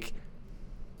could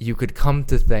come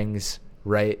to things,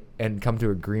 right, and come to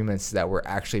agreements that were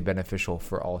actually beneficial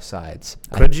for all sides.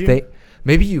 Could you?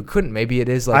 Maybe you couldn't. Maybe it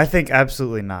is like I think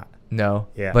absolutely not. no.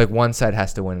 Yeah. Like one side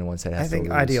has to win and one side I has to lose.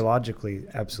 think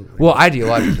ideologically, absolutely. Well,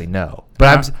 ideologically, no.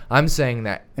 But I'm saying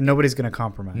that and nobody's going to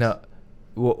compromise. no.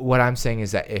 What I'm saying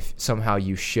is that if somehow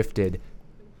you shifted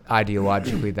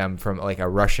ideologically them from like a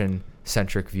Russian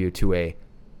centric view to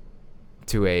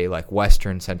a like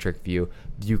Western centric view,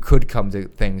 you could come to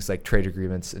things like trade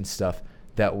agreements and stuff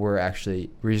that were actually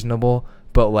reasonable.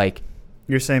 But like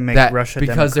You're saying make that Russia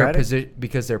because democratic?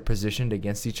 because they're positioned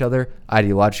against each other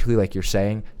ideologically, like you're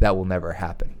saying, that will never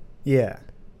happen. Yeah.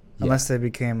 Unless they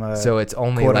became a So it's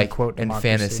only quote, like unquote, in democracy.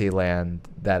 fantasy land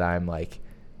that I'm like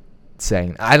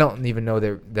saying I don't even know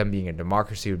them being a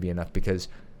democracy would be enough, because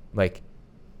like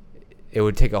it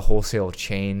would take a wholesale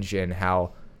change in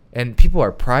how, and people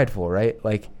are prideful, right?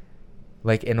 Like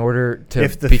in order to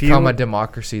If the become few- a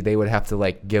democracy, they would have to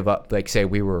like give up, like say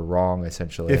we were wrong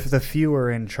essentially. If the few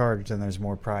are in charge, then there's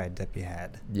more pride to be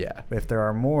had. yeah. If there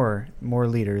are more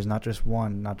leaders, not just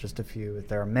one, not just a few, if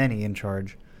there are many in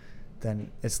charge,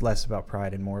 then it's less about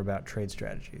pride and more about trade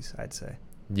strategies, I'd say.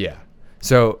 Yeah.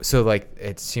 So like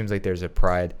it seems like there's a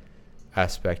pride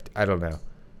aspect. I don't know.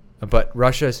 But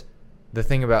Russia's, the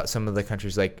thing about some of the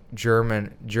countries like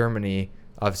Germany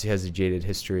obviously has a jaded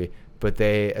history, but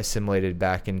they assimilated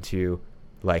back into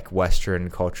like Western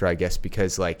culture, I guess,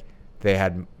 because like they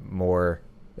had more,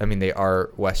 I mean they are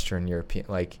Western European,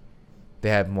 like they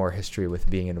have more history with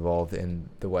being involved in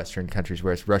the Western countries,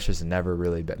 whereas Russia's never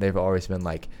really been, they've always been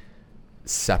like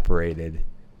separated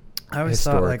I always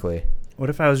thought, like, historically. what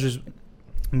if I was just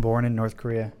born in North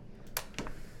Korea?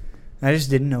 I just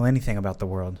didn't know anything about the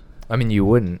world. I mean, you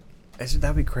wouldn't.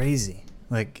 That'd be crazy.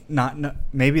 Like, no,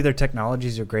 maybe their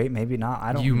technologies are great, maybe not.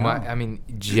 I don't You know. might. I mean,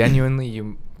 genuinely,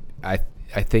 I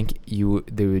think they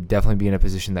would definitely be in a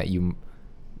position that you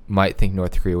might think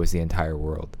North Korea was the entire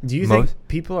world. Do you think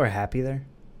people are happy there?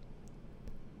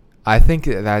 I think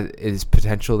that is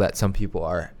potential that some people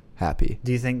are happy.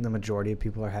 Do you think the majority of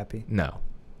people are happy? No,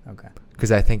 Okay.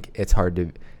 because I think it's hard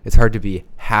to be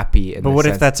happy. But what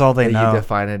if that's all they know? You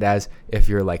define it as if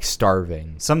you're like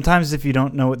starving. Sometimes if you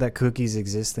don't know that cookies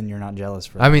exist, then you're not jealous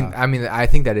for I them. mean, I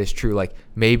think that is true. Like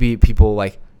maybe people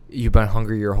like you've been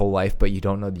hungry your whole life, but you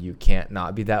don't know that you can't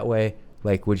not be that way.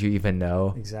 Like, would you even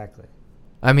know? Exactly.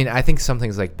 I mean, I think some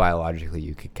things like biologically,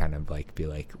 you could kind of like be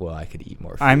like, well, I could eat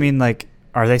more food. I mean, like,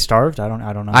 are they starved? I don't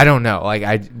know. I don't know. Like,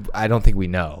 I don't think we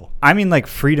know. I mean, like,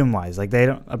 freedom-wise, like they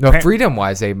don't. No,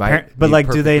 freedom-wise, they might. But be like,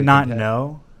 do they perfectly not content.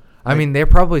 know? I mean, they're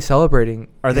probably celebrating.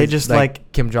 Are they just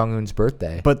like Kim Jong Un's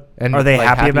birthday? But are they like,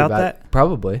 happy about that?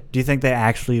 Probably. Do you think they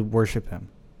actually worship him?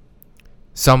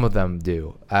 Some of them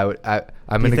do. I'm Do you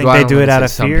gonna think go out they on do a limb it and out say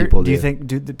of some fear? people Do you think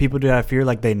the people do it out of fear,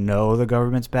 like they know the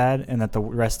government's bad and that the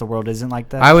rest of the world isn't like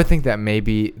that? I would think that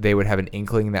maybe they would have an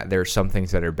inkling that there's some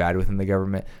things that are bad within the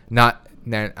government.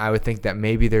 I would think that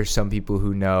maybe there's some people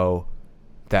who know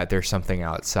that there's something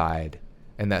outside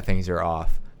and that things are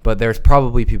off. But there's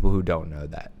probably people who don't know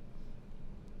that.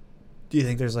 Do you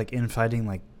think there's like infighting,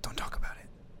 like don't talk about it?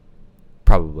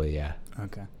 Probably, yeah.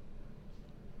 Okay.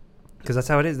 Because that's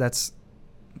how it is.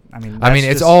 I mean,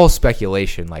 it's all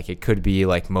speculation. Like, it could be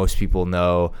like most people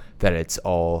know that it's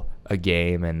all a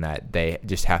game and that they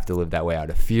just have to live that way out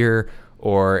of fear,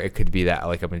 or it could be that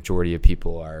like a majority of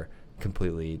people are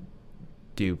completely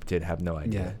duped and have no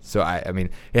idea. Yeah. So I mean,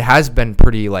 it has been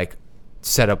pretty like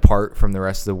set apart from the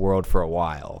rest of the world for a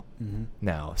while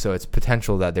now. So it's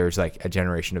potential that there's like a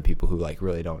generation of people who like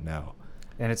really don't know.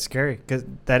 And it's scary because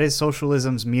that is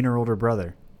socialism's meaner older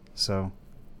brother. So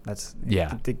that's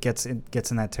it gets in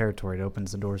that territory. It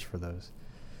opens the doors for those.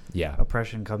 Yeah.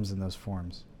 Oppression comes in those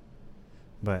forms.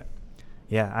 But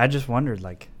yeah, I just wondered,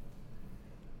 like,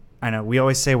 I know we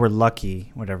always say we're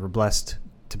lucky, whatever, blessed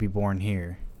to be born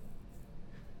here.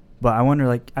 But I wonder,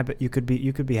 like, I bet you could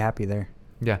be happy there.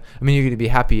 Yeah. I mean, you're going to be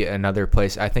happy another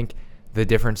place. I think the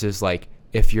difference is like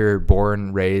if you're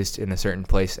born, raised in a certain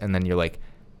place and then you're like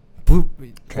bloop,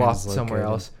 lost somewhere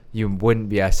else, you wouldn't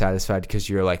be as satisfied because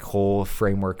your like whole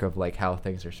framework of like how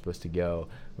things are supposed to go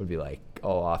would be like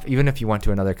all off. Even if you went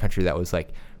to another country that was like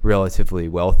relatively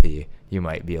wealthy, you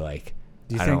might be like,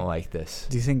 I don't like this.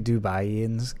 Do you think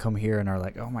Dubaians come here and are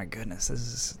like, oh my goodness, this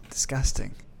is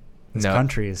disgusting? This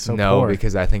country is so poor. No,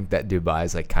 because I think that Dubai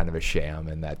is like kind of a sham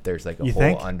and that there's like a You whole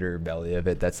think? underbelly of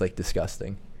it that's like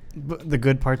disgusting. But the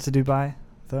good parts of Dubai,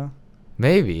 though?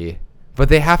 Maybe. But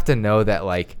they have to know that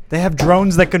like They have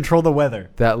drones that control the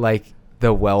weather. that like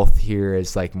the wealth here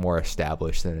is like more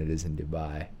established than it is in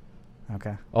Dubai.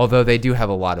 Okay. Although they do have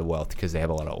a lot of wealth because they have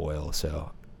a lot of oil.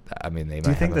 So, I mean, they might. Do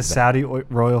you think have the Saudi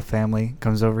royal family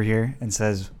comes over here and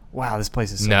says, "Wow, this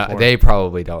place is so No, poor"? they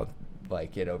probably don't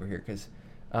like get over here because.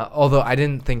 Although I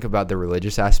didn't think about the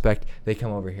religious aspect, they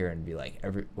come over here and be like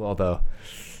although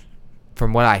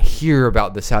from what I hear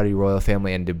about the Saudi royal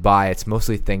family in Dubai, it's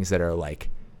mostly things that are like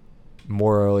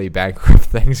morally bankrupt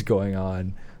things going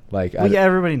on. Like, well, yeah,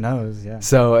 everybody knows. Yeah.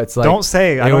 so it's like, Don't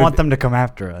say I it don't would- want them to come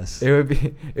after us.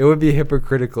 It would be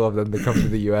hypocritical of them to come to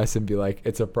the U.S. and be like,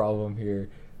 it's a problem here.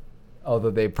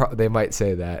 Although they might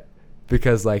say that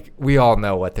because like we all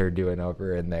know what they're doing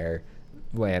over in their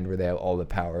land where they have all the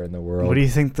power in the world. What do you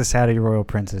think the Saudi royal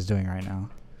prince is doing right now?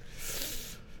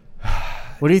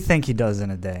 What do you think he does in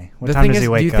a day? What The time thing does is, he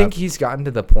wake do you up? think he's gotten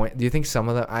to the point? Do you think some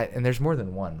of them? And there's more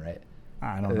than one, right?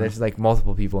 I don't know. There's like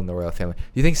multiple people in the royal family. Do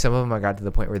you think some of them have got to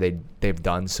the point where they've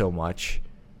done so much,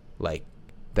 like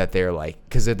that they're like,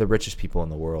 because they're the richest people in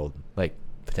the world, like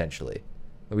potentially,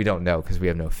 we don't know because we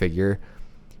have no figure,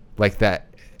 like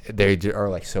that they are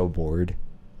like so bored.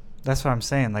 That's what I'm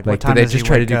saying. Like, Like, what time do they does he just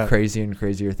try to wake do up? crazy and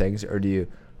crazier things, or do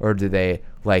they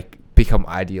like become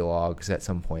ideologues at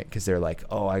some point because they're like,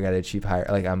 oh, I gotta achieve higher.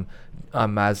 Like I'm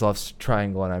Maslow's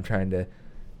triangle and I'm trying to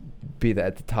be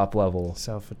at the top level.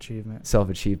 Self-achievement.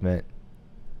 Self-achievement.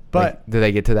 But Like, do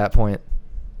they get to that point?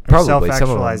 Or Probably some of them.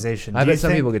 self-actualization. I Do you bet some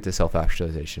think- people get to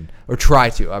self-actualization or try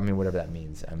to. I mean, whatever that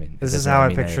means. I mean, it This is doesn't how I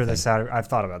mean picture the anything. Saudi. I've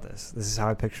thought about this. This is how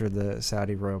I picture the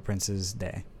Saudi royal prince's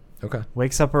day. Okay,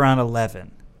 Wakes up around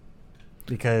 11,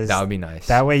 because that would be nice.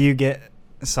 that way you get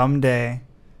some day,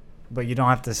 but you don't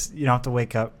have to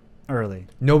wake up early.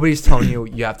 Nobody's telling you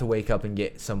you have to wake up and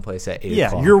get someplace at 8 Yeah,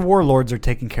 o'clock. your warlords are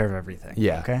taking care of everything.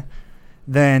 Yeah. Okay.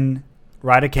 Then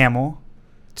ride a camel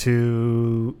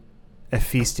to a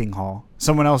feasting hall.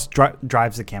 Someone else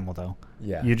drives the camel though.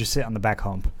 Yeah. You just sit on the back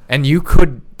hump. And you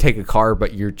could take a car,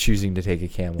 but you're choosing to take a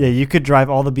camel. Yeah, you could drive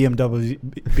all the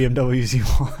BMWs you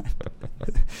want,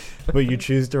 but you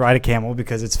choose to ride a camel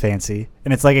because it's fancy,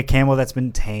 and it's like a camel that's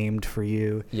been tamed for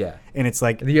you, Yeah. and it's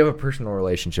like, You have a personal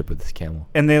relationship with this camel.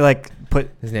 and they like put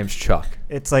His name's Chuck.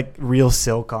 it's like real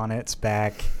silk on its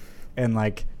back, and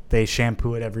like they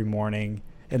shampoo it every morning,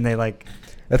 and they like,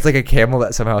 That's like a camel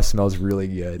that somehow smells really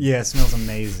good. yeah, it smells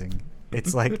amazing.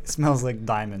 It's like it smells like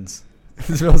diamonds.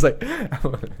 It smells like,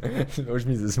 which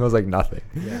means it smells like nothing.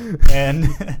 Yeah, and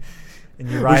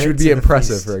you ride Which it would to be the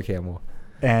impressive feast. for a camel.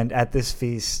 And at this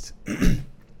feast,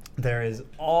 there is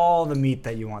all the meat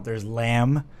that you want. There's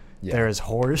lamb, Yeah. there is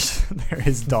horse, there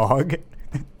is dog,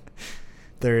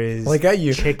 there is Like how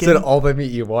you chicken. said all the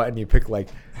meat you want and you pick like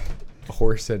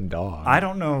horse and dog. I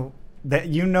don't know that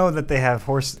that they have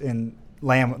horse and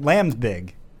lamb. Lamb's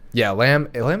big. Yeah, lamb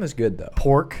is good though.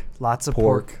 Pork, lots of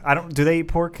pork. Do they eat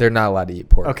pork? They're not allowed to eat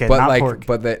pork. Okay, but not like, pork.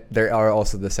 But there are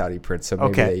also the Saudi prince, so maybe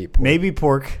okay, they eat pork. maybe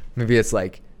pork. Maybe it's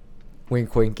like,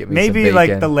 wink, wink. Get me Maybe some like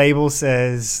bacon. the label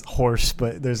says horse,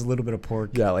 but there's a little bit of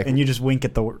pork. Yeah, like- and you just wink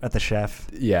at the chef,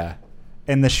 Yeah,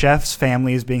 and the chef's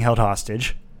family is being held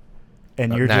hostage,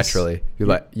 and you're naturally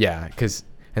because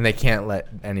and they can't let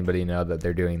anybody know that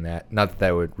they're doing that. Not that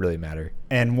that would really matter.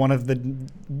 and one of the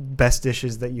best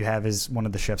dishes that you have is one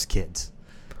of the chef's kids,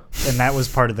 and that was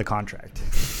part of the contract,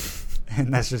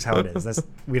 and that's just how it is.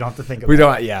 We don't have to think about We it.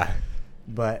 don't. Yeah.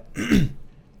 But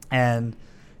and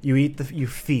you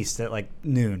feast at like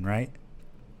noon, right?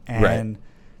 And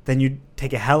then you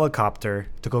take a helicopter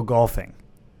to go golfing.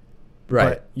 Right.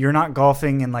 But you're not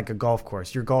golfing in like a golf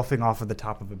course. You're golfing off of the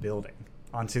top of a building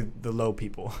onto the low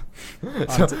people.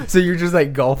 So you're just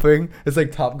like golfing. It's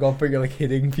like top golfing. You're like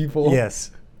hitting people.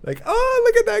 Yes. Like, oh,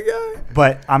 look at that guy.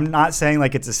 But I'm not saying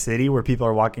like it's a city where people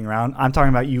are walking around. I'm talking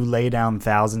about you lay down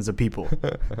thousands of people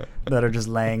that are just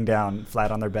laying down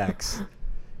flat on their backs.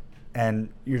 And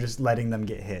you're just letting them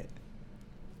get hit.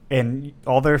 And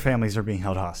all their families are being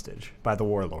held hostage by the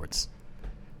warlords.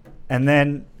 And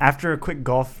then after a quick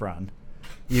golf run,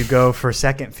 you go for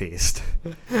second feast.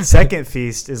 Second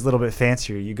feast is a little bit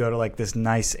fancier. You go to like this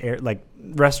nice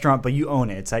restaurant, but you own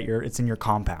it. It's in your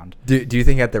compound. Do you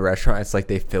think at the restaurant it's like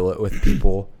they fill it with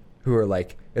people who are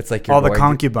like, it's like you're All the going to-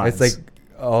 concubines. It's like,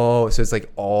 oh, so it's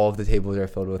like all of the tables are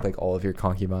filled with like all of your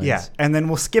concubines. Yeah, and then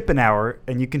we'll skip an hour,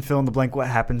 and you can fill in the blank what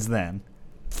happens then.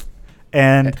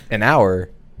 And An hour.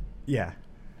 yeah,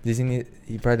 Does he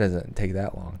probably doesn't take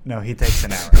that long. no, he takes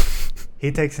an hour.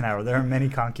 He takes an hour. There are many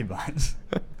concubines.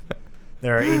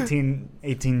 There are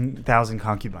 18,000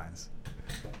 concubines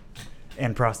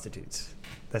and prostitutes.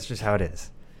 That's just how it is.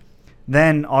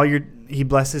 Then he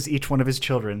blesses each one of his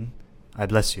children I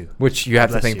bless you. Which you have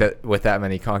to Bless think you. that with that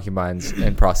many concubines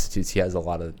and prostitutes, he has a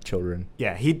lot of children.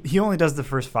 Yeah, he only does the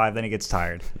first 5, then he gets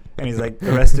tired. And he's like,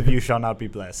 the rest of you shall not be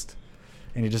blessed.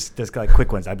 And he just does like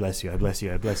quick ones. I bless you, I bless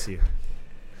you, I bless you.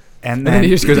 And And then, then he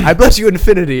just goes, I bless you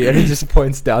infinity. And he just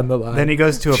points down the line. then he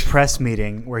goes to a press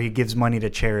meeting where he gives money to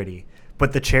charity.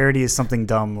 But the charity is something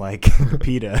dumb like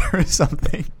PETA or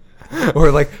something.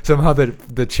 Or like somehow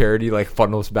the charity like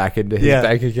funnels back into his Yeah.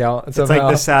 bank account. It's like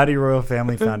the Saudi Royal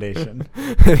Family Foundation.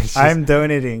 I'm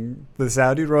donating the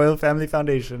Saudi Royal Family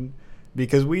Foundation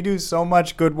because we do so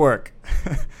much good work.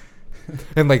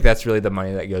 and like that's really the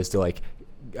money that goes to like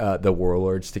the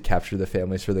warlords to capture the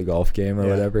families for the golf game or Yeah.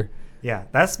 whatever. Yeah,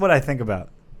 that's what I think about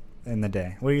in the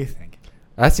day. What do you think?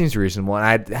 That seems reasonable. And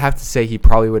I'd have to say he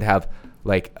probably would have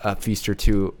like a feast or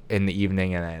two in the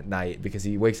evening and at night because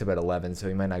he wakes up at 11, so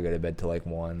he might not go to bed till like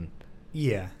 1.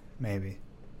 Yeah, maybe.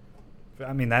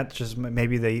 I mean, that's just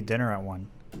maybe they eat dinner at 1.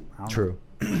 I don't True.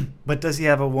 know. But does he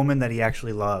have a woman that he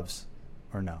actually loves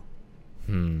or no?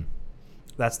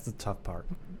 That's the tough part.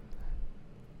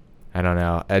 I don't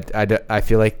know. I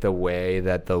feel like the way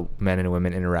that the men and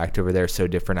women interact over there is so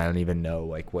different. I don't even know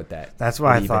like what that. That's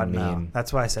why I would thought even no. mean.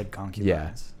 That's why I said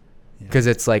concubines. Because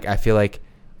it's like I feel like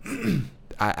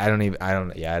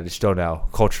I just don't know.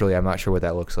 Culturally, I'm not sure what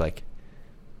that looks like.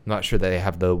 I'm not sure that they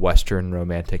have the Western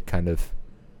romantic kind of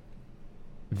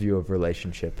view of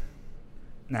relationship.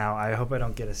 Now, I hope I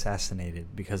don't get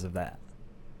assassinated because of that.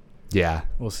 Yeah,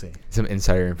 We'll see. some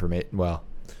insider information. Well,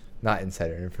 not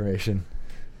insider information.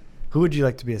 Who would you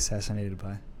like to be assassinated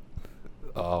by?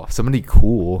 Oh, somebody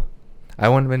cool. I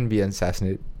wouldn't be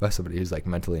assassinated by somebody who's like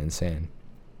mentally insane.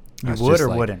 You That's would just, or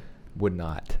like, wouldn't? Would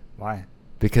not. Why?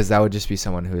 Because that would just be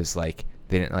someone who is like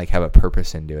they didn't like have a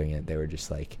purpose in doing it. They were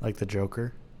just like Like the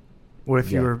Joker? What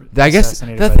if you yeah. were I guess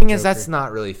assassinated the by thing the is that's Joker?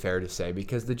 not really fair to say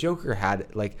because the Joker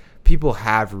had like people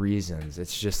have reasons.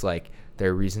 It's just like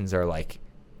their reasons are like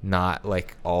not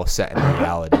like all set in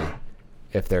reality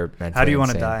if they're mentally How do you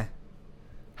want to insane. die?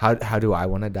 How do I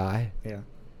want to die? Yeah.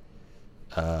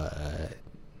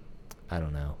 I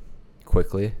don't know.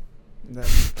 Quickly.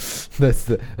 That-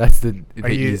 That's the Are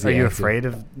you easy answer. afraid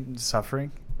of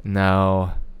suffering?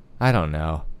 No, I don't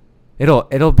know.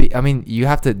 It'll be. I mean, you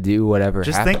have to do whatever.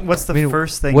 Just think, what's the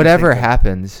first thing you Whatever think of?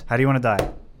 happens, How do you want to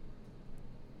die?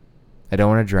 I don't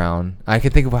want to drown. I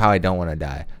can think of how I don't want to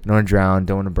die. I don't want to drown.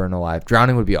 Don't want to burn alive.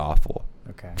 Drowning would be awful.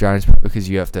 Okay. Drowning because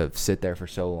you have to sit there for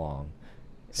so long.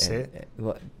 Sit?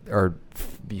 Or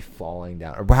be falling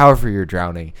down, or however you're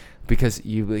drowning, because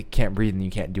you like, can't breathe and you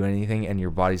can't do anything, and your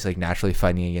body's like naturally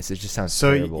fighting against it. It just sounds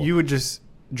So terrible. you would just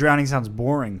drowning sounds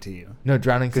boring to you no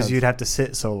drowning because sounds, you'd have to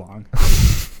sit so long.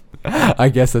 I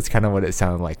guess that's kind of what it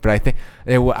sounded like, but I think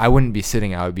I wouldn't be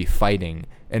sitting. I would be fighting,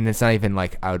 and it's not even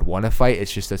like I would want to fight.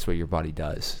 It's just that's what your body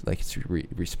does. Like it's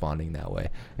responding that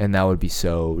way, and that would be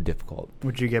so difficult.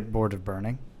 Would you get bored of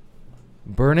burning?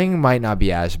 Burning might not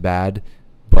be as bad,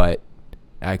 but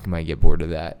I might get bored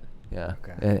of that. Yeah.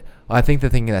 Okay. And I think the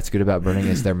thing that's good about burning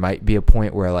is there might be a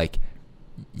point where like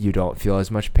you don't feel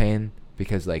as much pain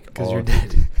because like Because all you're of-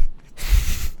 dead.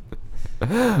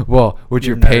 Well, would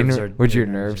Your your pain nerves are- would your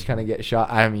your nerves nerves are- kind of get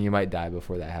shot? I mean, you might die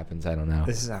before that happens. I don't know.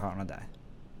 This is how I want to die.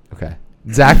 Okay.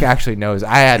 Zach actually knows.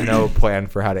 I had no plan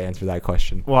for how to answer that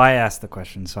question. Well, I asked the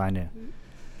question, so I knew.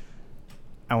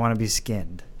 I want to be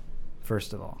skinned,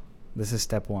 first of all. This is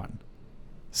step 1.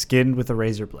 Skinned with a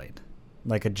razor blade,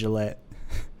 like a Gillette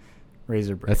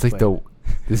razor blade. That's like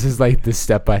this is like the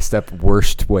step-by-step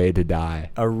worst way to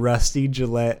die. a rusty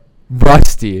Gillette,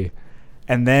 Rusty.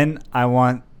 and then I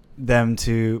want them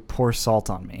to pour salt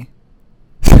on me,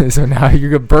 So now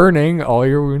you're burning. All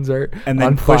your wounds are and then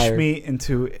on push fire. me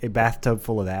into a bathtub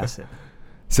full of acid,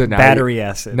 So now battery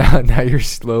acid, Now you're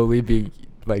slowly being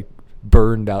like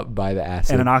burned up by the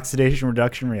acid. and an oxidation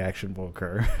reduction reaction will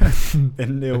occur,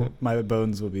 and my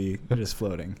bones will be just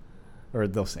floating, or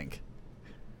they'll sink.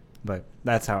 But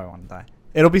that's how I want to die.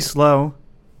 It'll be slow.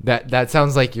 That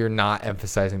sounds like you're not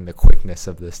emphasizing the quickness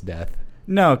of this death.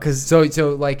 No, because So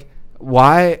like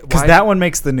why? that one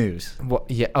makes the news, Well,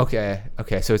 yeah. Okay.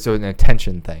 So it's an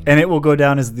attention thing. and it will go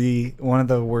down as one of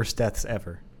the worst deaths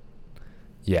ever.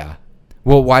 Yeah.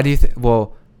 Well, why do you think?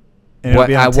 Well, And it'll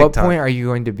be on at what TikTok. point are you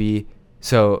going to be?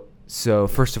 So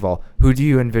first of all, who do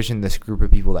you envision this group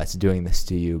of people that's doing this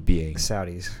to you being?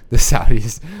 Saudis? The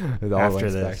Saudis. With all After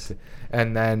respect. this.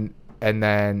 And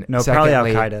then No, secondly,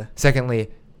 probably Al-Qaeda.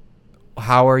 Secondly,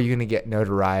 how are you going to get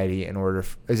notoriety in order?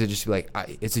 Is it just like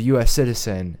it's a U.S.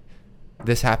 citizen?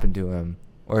 This happened to him,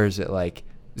 or is it like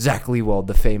Zach Leewald,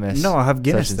 the famous? No, I'll have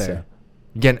Guinness such and there.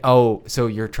 so? Again, so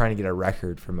you're trying to get a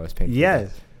record for most painful Yes.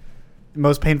 death.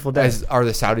 Most painful death. Are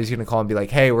the Saudis going to call and be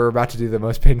like, hey, we're about to do the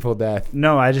most painful death?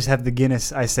 No, I just have the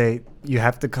Guinness. I say, you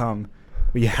have to come,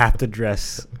 but you have to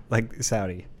dress like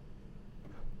Saudi.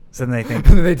 So then they think.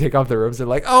 And then they take off their robes. They're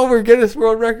like, oh, we're Guinness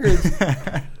World Records.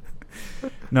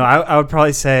 No, I would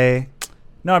probably say,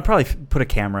 no, I'd probably put a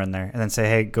camera in there and then say,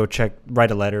 hey, go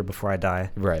write a letter before I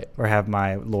die. Right. Or have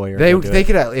my lawyer. They do it.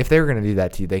 could, if they were going to do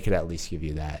that to you, they could at least give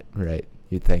you that. Right.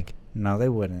 You'd think. No, they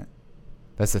wouldn't.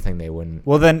 That's the thing, they wouldn't.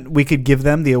 Well, then we could give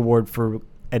them the award for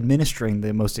administering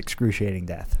the most excruciating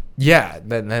death. Yeah,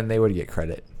 then they would get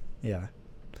credit. Yeah.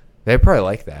 They'd probably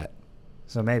like that.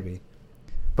 So maybe.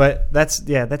 But that's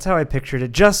how I pictured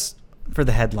it, just for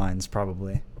the headlines,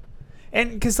 probably.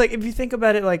 And because, like, if you think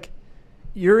about it, like,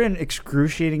 you're in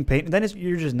excruciating pain, then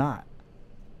you're just not.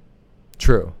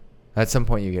 True. At some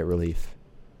point, you get relief.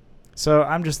 So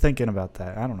I'm just thinking about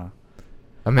that. I don't know.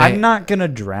 I mean, I'm not going to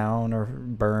drown or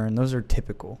burn. Those are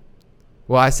typical.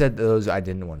 Well, I said those I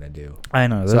didn't want to do. I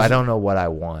know. So I don't know what I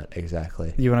want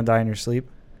exactly. You want to die in your sleep?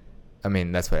 I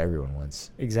mean, that's what everyone wants.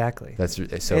 Exactly. That's so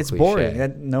it's cliche.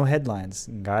 boring. No headlines.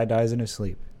 Guy dies in his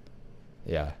sleep.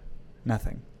 Yeah.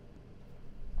 Nothing.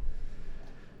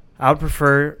 I would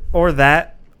prefer or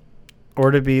that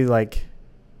or to be like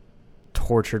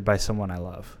tortured by someone I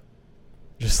love.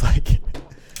 Just like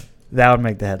that would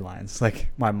make the headlines. Like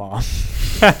my mom.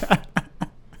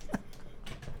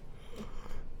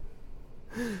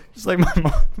 Just like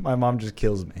my mom just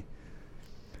kills me.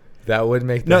 That would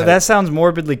make No, that sounds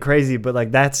morbidly crazy, but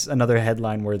like that's another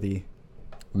headline worthy.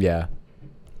 Yeah.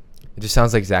 It just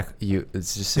sounds like it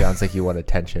just sounds like you want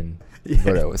attention. Yeah,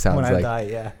 What it sounds when like. I die,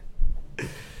 yeah.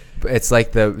 But it's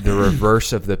like the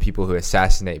reverse of the people who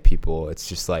assassinate people. It's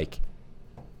just like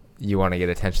you want to get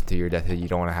attention to your death. You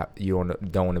don't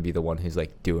want to be the one who's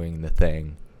like doing the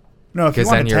thing. No, if you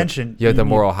want attention, you have the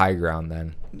moral high ground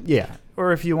then. Yeah,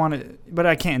 or if you want to, but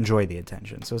I can't enjoy the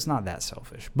attention, so it's not that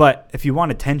selfish. But if you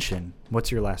want attention,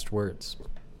 what's your last words?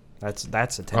 That's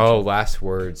attention. Oh, last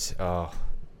words. Oh,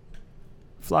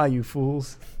 fly, you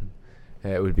fools.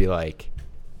 it would be like.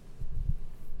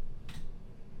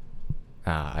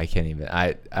 I can't even.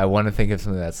 I want to think of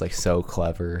something that's like so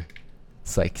clever.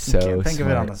 It's like so. You can't think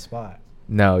smart. of it on the spot.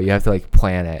 No, you have to like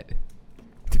plan it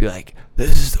to be like,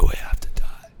 this is the way I have to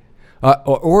die,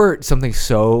 or something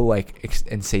so like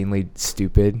insanely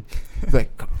stupid.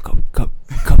 Like, come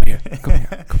here, come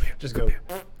here. Just come go. here,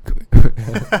 come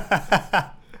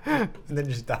here. And then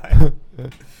just die.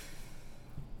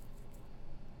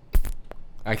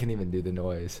 I can even do the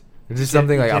noise. It's just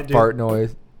something like a fart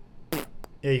noise.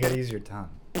 Yeah, you gotta use your tongue.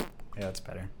 Yeah, that's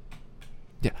better.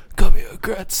 Yeah, come here,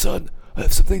 grandson. I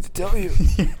have something to tell you.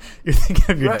 You're thinking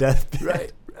of your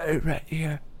deathbed. Right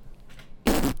here.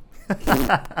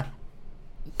 I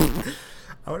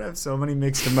would have so many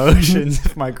mixed emotions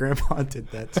if my grandpa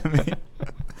did that to me.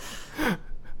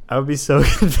 I would be so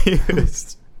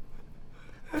confused.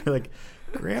 You're like,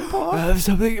 Grandpa? I have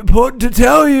something important to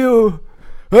tell you.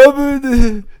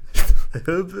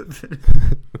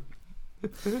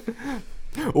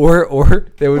 Or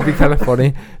it would be kind of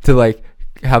funny to like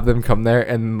have them come there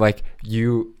and like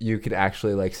you could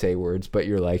actually like say words, but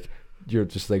you're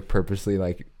just like purposely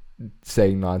like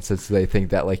saying nonsense. So they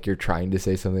think that like you're trying to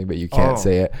say something, but you can't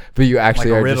say it. But you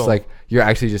actually like are riddle. just like you're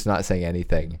actually just not saying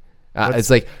anything. It's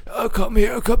like, oh, come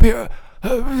here.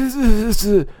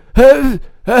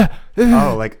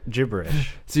 Oh, like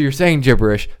gibberish. So you're saying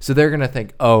gibberish. So they're gonna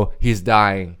think, oh, he's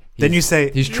dying. Then you say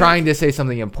he's trying to say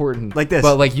something important, like this,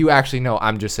 but like you actually know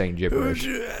I'm just saying gibberish.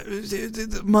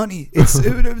 Money.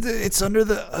 It's under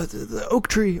the oak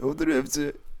tree.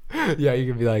 Yeah,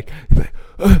 you can be like,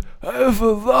 I have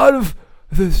a lot of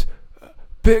this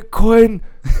Bitcoin,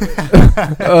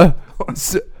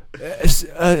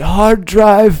 a hard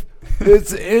drive.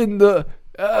 It's in the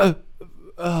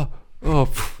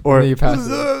or you pass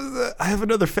it. I have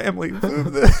another family.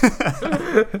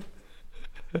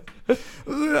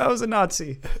 I was a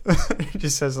Nazi. He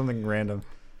just says something random.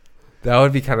 That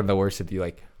would be kind of the worst if you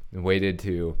like waited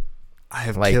to I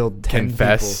have like killed 10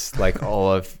 confess like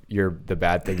all of the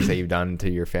bad things that you've done to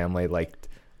your family like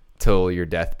till your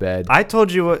deathbed. I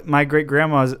told you what my great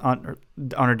grandma on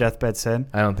her deathbed said.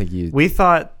 I don't think you. We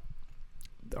thought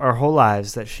our whole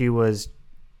lives that she was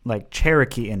like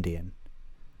Cherokee Indian,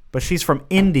 but she's from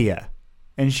India,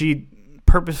 and she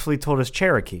purposefully told us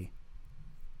Cherokee.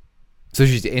 So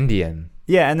she's Indian.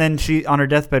 Yeah, and then she on her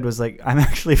deathbed was like, "I'm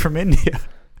actually from India."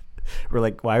 We're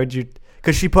like, "Why would you?"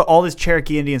 Because she put all this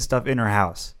Cherokee Indian stuff in her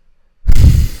house.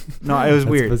 No, it was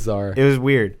weird. Bizarre. It was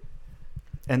weird.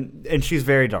 And she's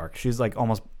very dark. She's like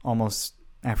almost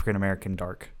African American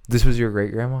dark. This was your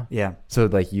great grandma? Yeah. So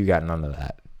like you got none of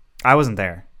that. I wasn't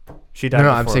there. She died. No,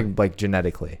 I'm before. saying like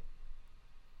genetically.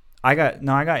 I got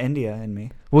India in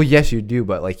me. Well, yes, you do,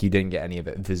 but like you didn't get any of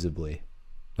it visibly.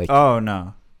 Like Oh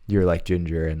no. you're like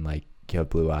ginger and like you have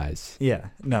blue eyes Yeah.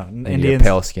 No. and you Indians. have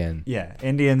pale skin. Yeah.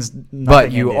 Indians.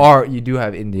 But you Indian. do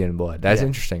have Indian blood. That's Yeah.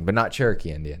 interesting, but not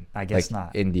Cherokee Indian. I guess like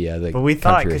not. India. Like But we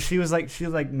thought country. because she was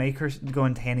like make her go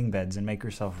in tanning beds and make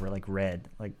herself like red.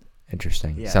 Like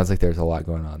Interesting. Yeah. Sounds like there's a lot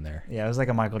going on there. yeah, it was like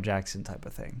a Michael Jackson type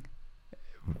of thing.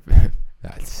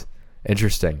 That's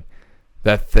interesting.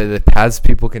 That the paths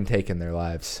people can take in their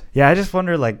lives. Yeah, I just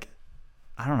wonder like,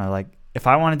 I don't know, like if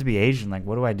I wanted to be Asian, like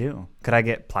what do I do? Could I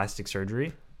get plastic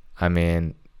surgery? I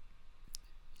mean,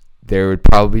 there would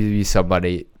probably be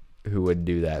somebody who would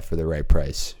do that for the right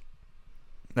price.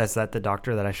 That's the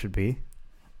doctor that I should be?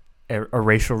 A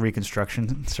racial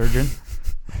reconstruction surgeon?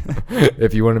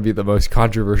 If you want to be the most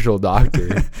controversial doctor,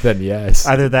 then yes.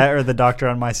 Either that or the doctor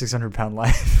on My 600-Pound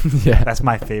Life. Yeah. That's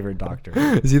my favorite doctor.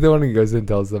 Is he the one who goes in and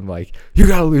tells them, like, you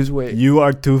got to lose weight? You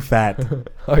are too fat.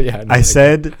 Oh, yeah. no, I like-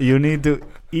 said you need to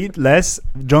eat less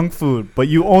junk food, but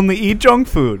you only eat junk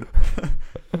food.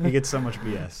 He gets so much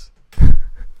BS.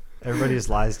 Everybody just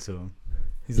lies to him.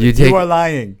 He's like, you are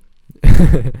lying.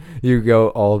 You go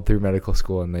all through medical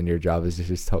school, and then your job is to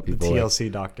just tell The people, like,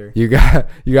 TLC doctor. you got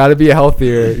to be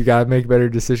healthier. You got to make better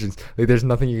decisions. Like, there's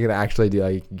nothing you can actually do.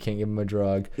 Like, you can't give them a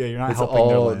drug. Yeah, you're not It's helping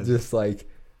their all lives. just like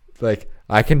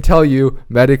I can tell you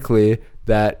medically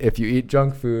that if you eat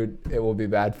junk food, it will be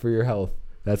bad for your health.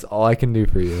 That's all I can do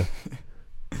for you.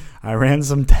 I ran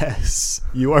some tests.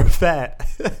 You are fat.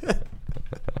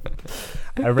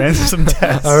 I ran some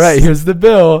tests. All right, here's the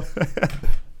bill.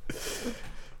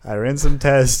 I ran some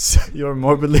tests. You're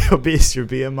morbidly obese. Your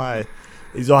BMI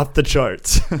is off the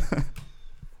charts.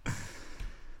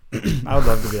 I would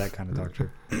love to be that kind of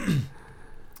doctor.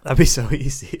 That'd be so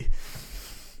easy.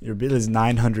 Your bill is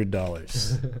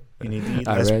 $900. You need to eat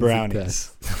I less ran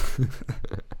some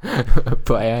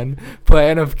brownies.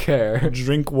 plan of care.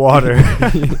 Drink water.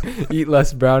 Eat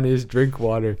less brownies, drink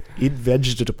water. Eat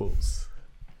vegetables.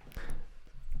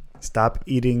 Stop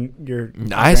eating your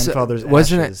I s- grandfather's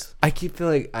wasn't it- ashes. I keep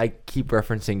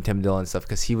referencing Tim Dillon stuff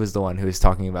because he was the one who was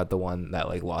talking about the one that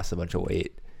like lost a bunch of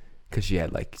weight because she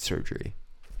had like surgery.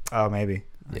 Oh, maybe.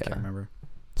 I Yeah. can't remember.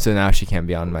 So now she can't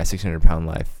be on My 600-Pound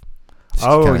Life. It's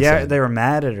Oh, kinda yeah. sad. They were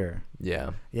mad at her.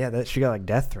 Yeah. Yeah, she got like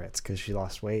death threats because she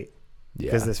lost weight. Yeah.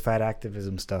 Because this fat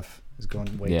activism stuff is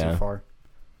going way Yeah. too far.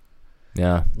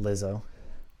 Yeah. Lizzo.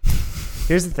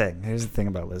 Here's the thing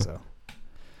about Lizzo.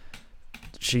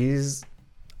 She's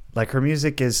like, her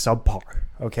music is subpar,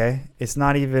 okay? It's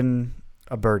not even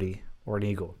a birdie or an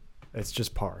eagle. It's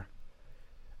just par.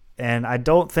 And I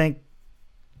don't think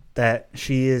that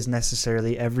she is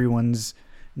necessarily everyone's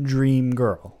dream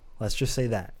girl. Let's just say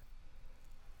that.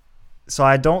 So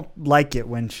I don't like it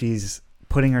when she's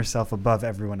putting herself above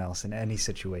everyone else in any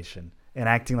situation and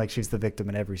acting like she's the victim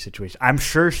in every situation. I'm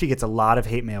sure she gets a lot of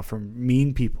hate mail from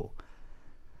mean people.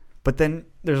 But then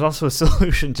there's also a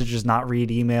solution to just not read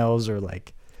emails or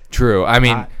like. True. I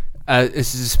mean,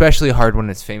 it's especially hard when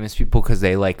it's famous people because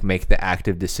they like make the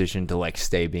active decision to like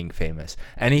stay being famous.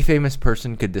 Any famous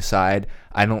person could decide,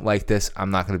 I don't like this,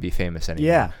 I'm not going to be famous anymore.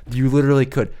 Yeah. You literally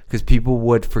could because people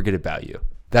would forget about you.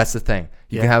 That's the thing.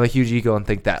 You Yeah. can have a huge ego and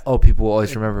think that, oh, people will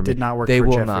always remember me. Did not work They for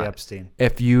will Jeffrey not. Epstein.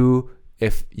 If you Or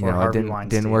know, it Harvey didn't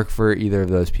Weinstein. work for either of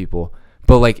those people.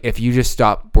 But like, if you just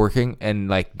stop working and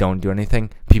like don't do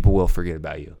anything, people will forget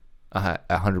about you,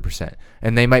 100%.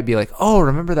 And they might be like, "Oh,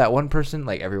 remember that one person?"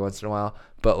 Like every once in a while.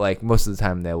 But like most of the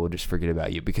time, they will just forget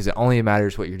about you because it only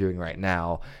matters what you're doing right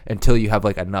now until you have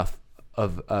like enough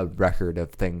of a record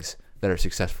of things that are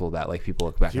successful that like people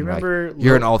look back Do you and be remember like,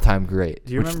 you're an all-time great.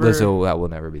 Do you Which remember Lizzo, that will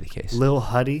never be the case. Lil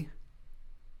Huddy?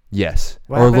 Yes,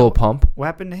 What or happened- Lil Pump. What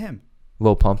happened to him?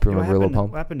 Lil Pump. What Remember Lil happened,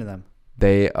 Pump? what happened to them?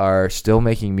 They are still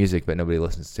making music, but nobody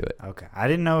listens to it. Okay. I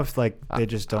didn't know if like they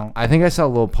just don't. I think I saw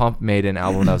Lil Pump made an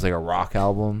album that was like a rock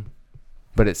album,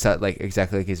 but it's not like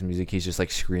exactly like his music. He's just like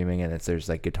screaming, and there's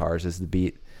like guitars as the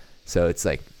beat, so it's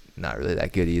like not really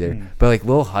that good either. Hmm. But like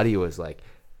Lil Huddy was like,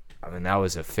 I mean, that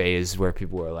was a phase where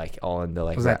people were like all into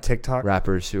like Was that TikTok?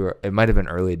 rappers who are. It might have been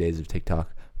early days of TikTok.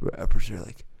 Rappers are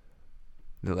like,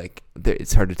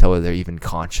 it's hard to tell whether they're even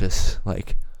conscious.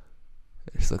 Like,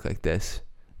 they just look like this.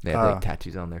 They have Oh. like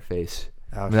tattoos on their face.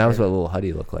 I Okay. mean, that was what Lil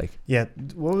Huddy looked like. Yeah.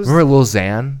 What was? Remember Lil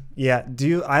Xan? Yeah. Do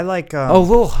you? I like. Oh,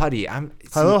 Lil Huddy.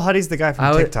 Lil Huddy's the guy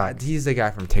from TikTok. He's the guy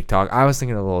from TikTok. I was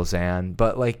thinking of Lil Xan,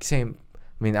 but like same.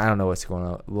 I mean, I don't know what's going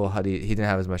on. Lil Huddy, he didn't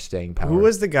have as much staying power. Who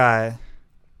was the guy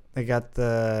that got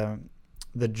the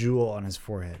jewel on his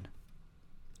forehead?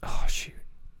 Oh shoot.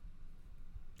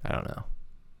 I don't know.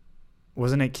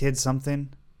 Wasn't it Kid something?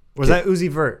 Was Kid- that Uzi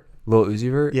Vert? Lil Uzi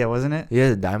Vert? Yeah, wasn't it? He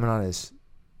had a diamond on his.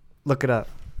 Look it up.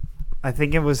 I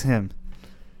think it was him.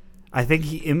 I think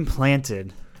he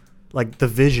implanted, like, the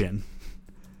Vision,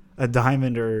 a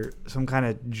diamond or some kind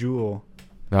of jewel.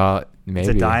 Maybe. It's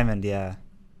a diamond, yeah.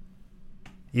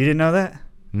 You didn't know that?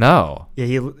 No. Yeah,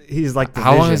 he's like the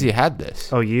How Vision. long has he had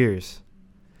this? Oh, years.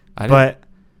 I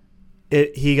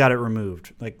didn't- He got it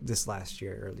removed, like, this last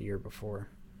year or the year before.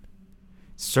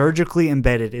 Surgically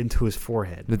embedded into his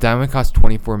forehead. The diamond cost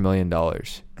 $24 million.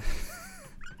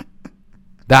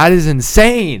 That is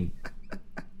insane.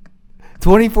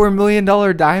 $24 million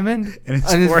diamond And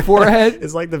on his forehead?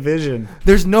 It's like the Vision.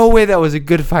 There's no way that was a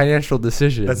good financial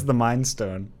decision. That's the Mind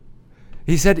Stone.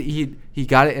 He said he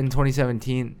got it in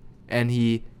 2017, and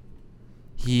he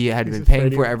had He's been paying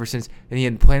afraid for it ever since, and he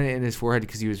had planted it in his forehead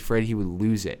because he was afraid he would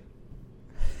lose it.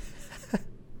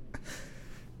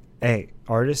 Hey,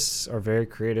 artists are very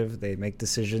creative. They make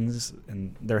decisions,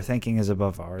 and their thinking is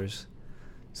above ours.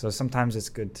 So sometimes it's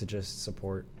good to just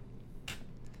support.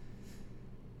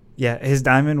 Yeah, his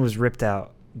diamond was ripped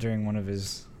out during one of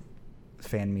his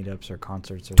fan meetups or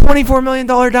concerts. Or $24 million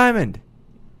diamond.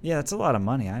 Yeah, that's a lot of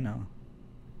money, I know.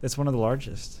 That's one of the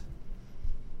largest.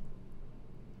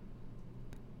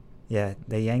 Yeah,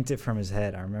 they yanked it from his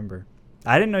head, I remember.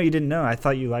 I didn't know you didn't know. I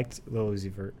thought you liked Lil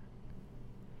Uzi Vert.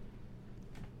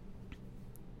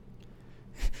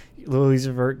 Lil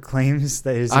Uzi Vert claims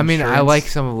that his I mean, I insurance- like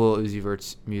some of Lil Uzi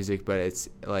Vert's music, but it's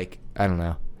like, I don't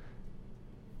know.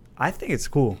 I think it's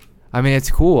cool. I mean,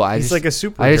 it's cool. He's like a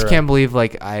superhero. I just can't believe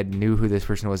like I knew who this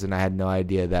person was, and I had no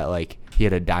idea that like he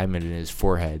had a diamond in his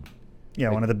forehead. Yeah,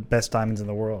 like, one of the best diamonds in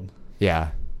the world.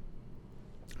 Yeah.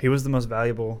 He was the most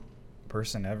valuable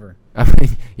person ever. I mean,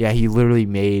 yeah, he literally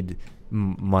made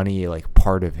money like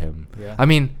part of him. Yeah. I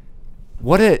mean,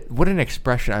 what an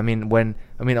expression. I mean,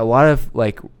 a lot of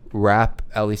like rap,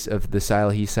 at least of the style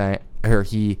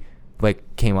he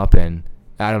like came up in.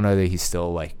 I don't know that he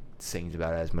still like sings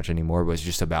about it as much anymore, but it's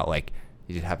just about like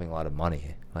he's just having a lot of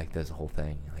money. Like that's the whole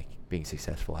thing. Like being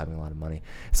successful, having a lot of money.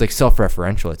 It's like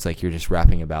self-referential. It's like you're just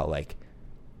rapping about like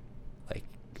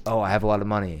oh, I have a lot of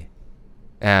money,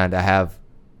 and I have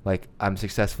like I'm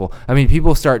successful. I mean,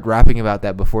 people start rapping about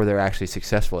that before they're actually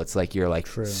successful. It's like you're like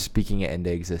True. speaking it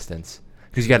into existence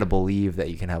because you got to believe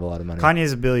that you can have a lot of money.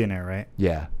 Kanye's a billionaire, right?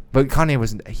 Yeah, but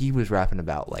Kanye he was rapping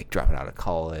about like dropping out of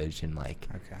college and like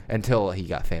until he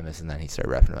got famous, and then he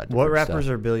started rapping about What different rappers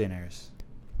stuff. are billionaires?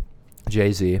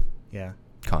 Jay-Z, Yeah.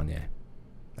 Kanye. I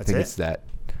That's think it? it's that.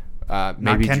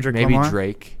 Maybe Kendrick maybe Lamar?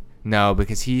 Drake. No,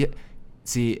 because Kanye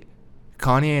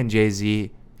and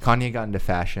Jay-Z. Kanye got into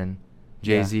fashion.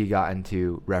 Jay-Z got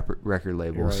into record You're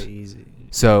labels. right, easy.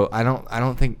 So I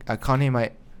don't think Kanye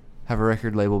might have a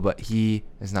record label, but he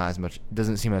is not as much.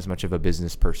 Doesn't seem as much of a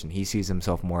business person. He sees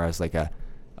himself more as like a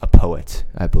poet,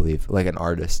 I believe, like an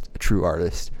artist, a true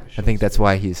artist. I think that's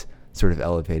why he's sort of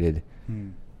elevated.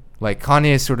 Like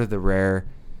Kanye is sort of the rare,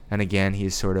 and again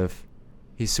he's sort of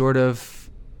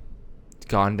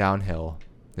gone downhill.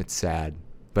 It's sad,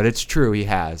 but it's true. He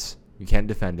has. You can't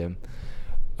defend him.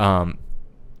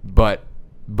 But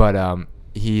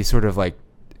he sort of like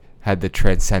had the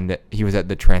transcendent. He was at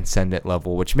the transcendent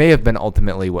level, which may have been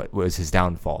ultimately what was his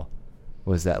downfall.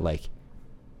 Was that like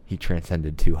he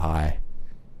transcended too high?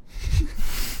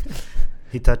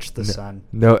 He touched the sun.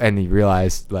 No, and he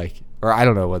realized like, or I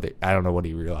don't know what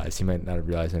he realized. He might not have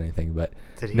realized anything, but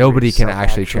Did he nobody reach can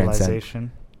actually transcend.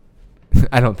 self-actualization?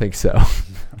 I don't think so.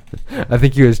 I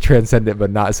think he was transcendent,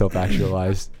 but not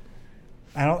self-actualized.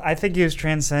 I think he was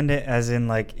transcendent, as in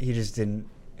like he just didn't.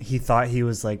 He thought he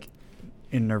was like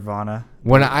in nirvana.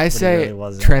 When but I he say really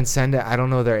wasn't. transcendent, I don't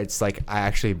know that it's like I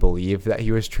actually believe that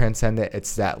he was transcendent.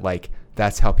 It's that like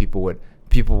that's how people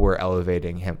were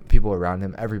elevating him. People around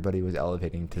him, everybody was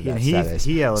elevating to that status.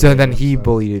 He So elevated then he himself.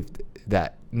 believed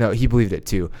that. No, he believed it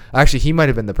too. Actually, he might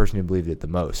have been the person who believed it the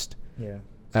most Yeah.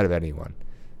 out of anyone.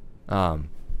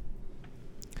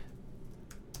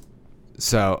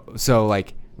 So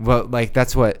like, well, like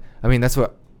that's what I mean. That's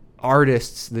what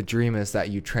artists. The dream is that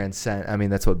you transcend. I mean,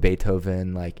 that's what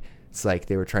Beethoven like. It's like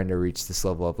they were trying to reach this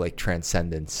level of like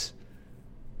transcendence.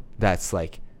 That's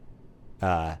like,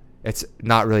 it's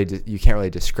not really. You can't really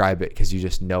describe it because you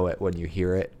just know it when you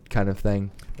hear it, kind of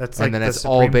thing. That's And like then the it's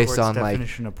all Supreme based Court's on, like,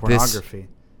 definition of this- pornography.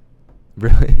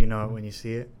 Really, You know it when you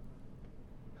see it.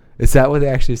 is that what they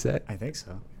actually said? I think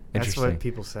so. That's Interesting. what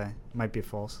people say. Might be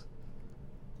false.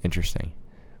 Interesting,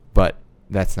 but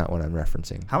that's not what I'm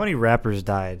referencing. How many rappers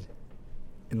died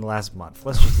in the last month?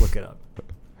 Let's just look it up.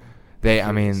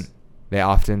 I mean, they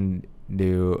often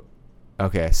do.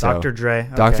 Okay, so Dr. Dre.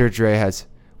 Okay. Dr. Dre has.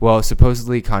 Well,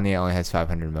 supposedly Kanye only has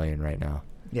 500 million right now.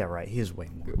 Yeah, right. He is way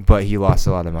more. But he lost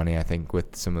a lot of money, I think,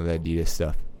 with some of the Adidas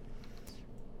stuff.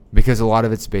 Because a lot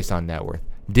of it's based on net worth.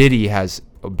 Diddy has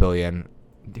 $1 billion.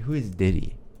 Who is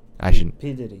Diddy? I shouldn't.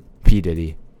 P. Diddy. P.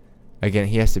 Diddy. Again,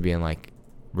 he has to be in, like,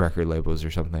 record labels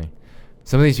or something.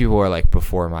 Some of these people are, like,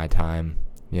 before my time,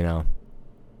 you know.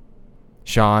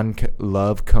 Sean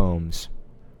Love Combs.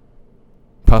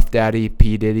 Puff Daddy,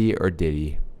 P. Diddy, or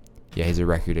Diddy? Yeah, he's a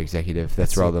record executive.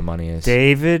 That's where all the money is.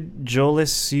 David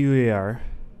Jolisier,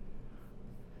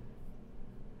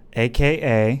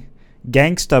 a.k.a.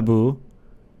 Gangsta Boo.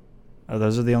 Oh,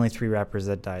 those are the only 3 rappers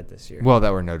that died this year. Well,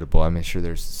 that were notable. I'm sure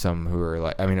there's some who are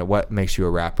like, I mean, what makes you a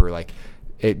rapper? Like,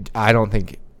 I don't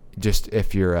think just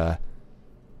if you're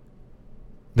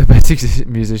the best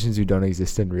musicians who don't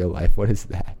exist in real life. What is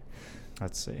that?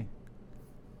 Let's see.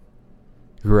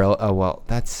 Oh, well,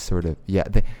 that's sort of, yeah.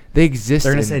 They exist.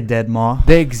 They're going to say Dead Ma.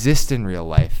 They exist in real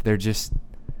life. They're just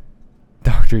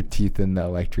Dr. Teeth and the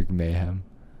Electric Mayhem.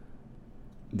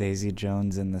 Daisy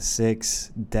Jones and the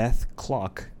Six. Death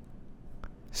Clock.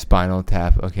 Spinal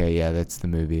Tap. Okay, yeah, that's the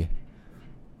movie.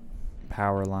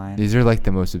 Powerline. These are like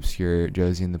the most obscure.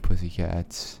 Josie and the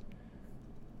Pussycats.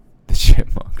 The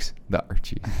Chipmunks. The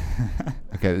Archies.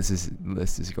 Okay, this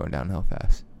is going downhill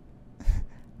fast.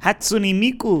 Hatsune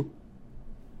Miku.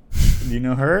 Do you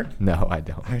know her? No, I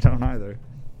don't. I don't either.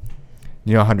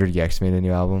 You know 100 Gex made a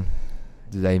new album?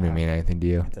 Does that even mean anything to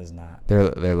you? It does not.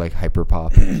 They're like hyper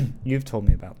pop. You've told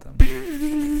me about them.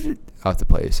 I'll have to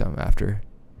play you some after.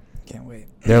 Can't wait.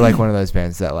 They're like one of those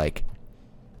bands that like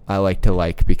I like to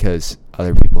like because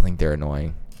other people think they're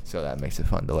annoying. So that makes it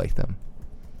fun to like them.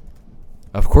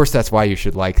 Of course, that's why you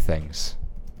should like things.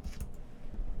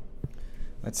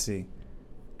 Let's see.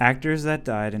 Actors that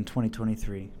died in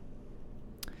 2023.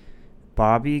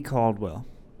 Bobby Caldwell.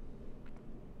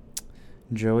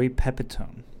 Joey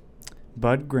Pepitone.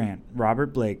 Bud Grant.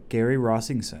 Robert Blake. Gary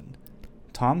Rossington.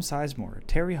 Tom Sizemore.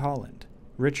 Terry Holland.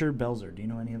 Richard Belzer. Do you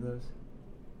know any of those?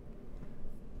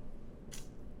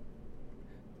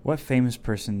 What famous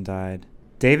person died?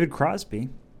 David Crosby.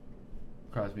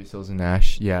 Crosby, Stills, and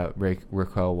Nash. Yeah,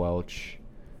 Raquel Welch.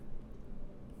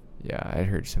 Yeah, I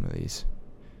heard some of these.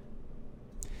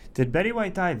 Did Betty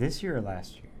White die this year or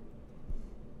last year?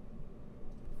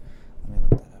 Let me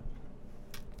look that up.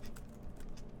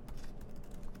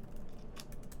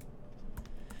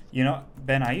 You know,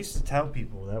 Ben, I used to tell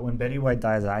people that when Betty White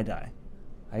dies, I die.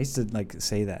 I used to like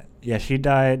say that. Yeah, she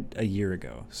died a year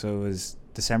ago. So it was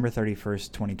December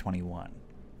 31st, 2021.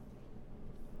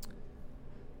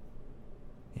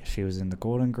 Yeah, she was in The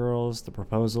Golden Girls, The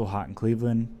Proposal, Hot in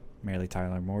Cleveland, Mary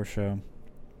Tyler Moore Show.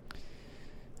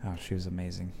 Oh, she was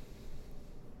amazing.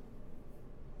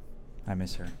 I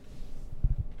miss her.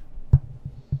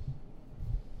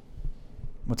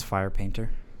 What's Fire Painter?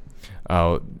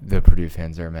 Oh, the Purdue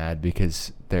fans are mad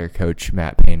because their coach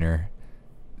Matt Painter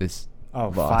is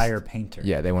lost. Fire Painter.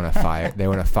 Yeah, they want to fire. They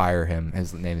want to fire him.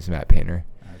 His name is Matt Painter.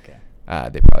 Okay.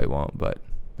 They probably won't, but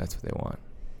that's what they want.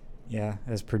 Yeah,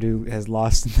 as Purdue has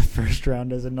lost in the first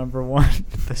round as a number 1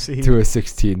 the seed. To a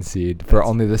 16 seed for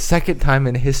only the second time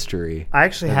in history. I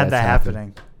actually had that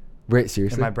happening. Wait,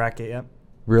 seriously? In my bracket, yep.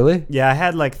 Really? Yeah, I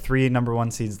had like 3 number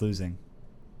 1 seeds losing.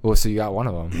 Well, so you got one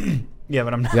of them. Yeah,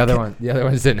 but I'm not. The other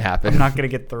ones didn't happen. I'm not gonna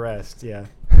get the rest. Yeah.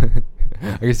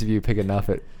 I guess if you pick enough,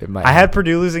 it might. I had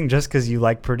Purdue losing just because you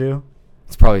like Purdue.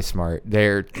 It's probably smart.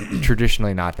 They're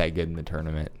traditionally not that good in the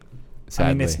tournament. Sadly.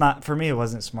 I mean, it's not for me. It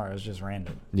wasn't smart. It was just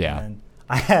random. Yeah. And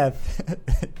I have.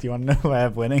 Do you want to know who I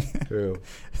have winning? Who?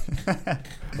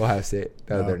 Ohio State.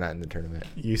 No, No. they're not in the tournament.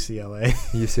 UCLA.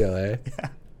 UCLA. Yeah.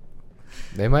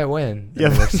 They might win. Yeah, I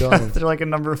mean, they're still they're like a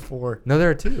number 4. No, there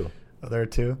are 2. Oh, there are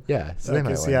 2. Yeah, so they Okay,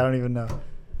 might see, win. I don't even know.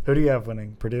 Who do you have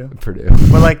winning? Purdue. Purdue.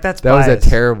 Well, like that's. That was biased. a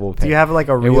terrible pick. Do you have like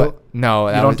a real? No,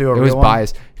 You that don't was, do a it was real one?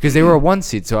 biased because they were a 1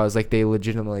 seed, so I was like, they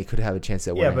legitimately could have a chance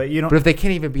at Yeah, winning. but you don't. But if they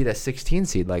can't even beat a 16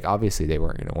 seed, like obviously they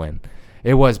weren't going to win.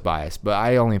 It was biased, but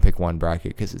I only pick one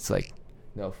bracket because it's like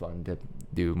no fun to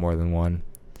do more than one.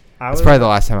 It's probably the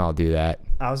last time I'll do that.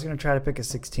 I was gonna try to pick a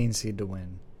 16 seed to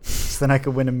win, so then I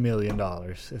could win $1 million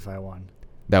if I won.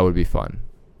 That would be fun.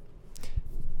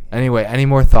 Anyway, any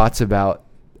more thoughts about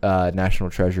National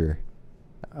Treasure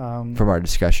from our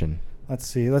discussion? Let's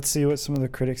see what some of the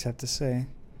critics have to say.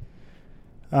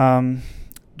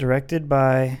 Directed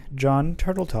by John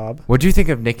Turteltaub. What do you think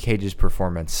of Nick Cage's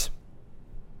performance?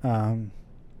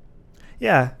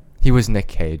 Yeah. He was Nick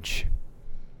Cage.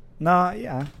 No,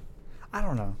 yeah. I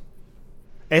don't know.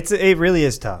 It really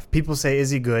is tough. People say, is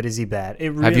he good? Is he bad?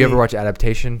 Have you ever watched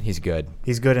Adaptation? He's good.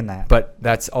 He's good in that. But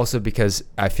that's also because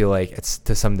I feel like it's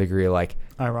to some degree like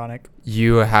ironic.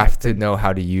 You have to know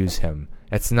how to use him.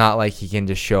 It's not like he can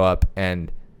just show up and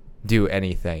do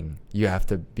anything. You have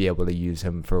to be able to use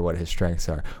him for what his strengths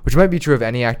are, which might be true of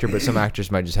any actor, but some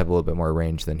actors might just have a little bit more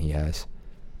range than he has.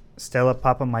 Stella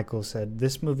Papa Michael said,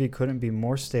 "This movie couldn't be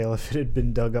more stale if it had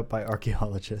been dug up by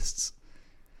archaeologists."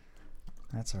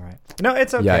 That's all right. No,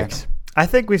 it's okay. Yikes. I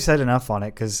think we've said enough on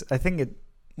it because I think it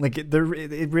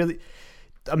really.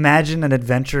 Imagine an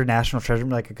adventure, National Treasure,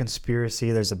 like a conspiracy.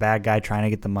 There's a bad guy trying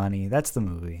to get the money. That's the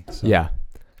movie. So. Yeah.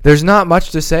 There's not much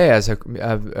to say as a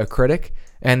critic.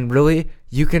 And really,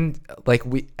 you can,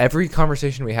 every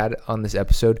conversation we had on this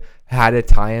episode had a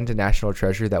tie-in to National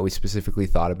Treasure that we specifically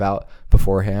thought about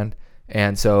beforehand.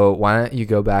 And so why don't you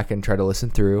go back and try to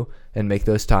listen through and make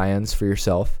those tie-ins for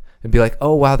yourself and be like,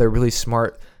 oh, wow, they're really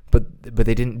smart. But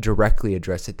they didn't directly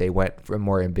address it. They went for a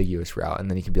more ambiguous route. And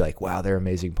then you can be like, wow, they're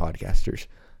amazing podcasters.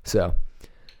 So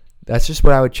that's just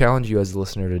what I would challenge you as a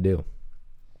listener to do.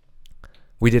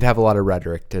 We did have a lot of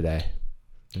rhetoric today.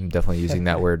 I'm definitely using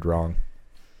that word wrong.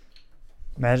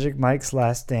 Magic Mike's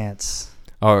Last Dance.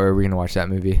 Oh, are we going to watch that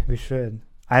movie? We should.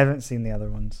 I haven't seen the other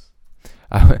ones.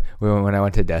 When I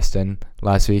went to Destin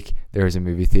last week, there was a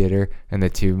movie theater, and the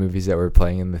two movies that were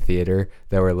playing in the theater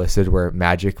that were listed were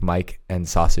Magic Mike and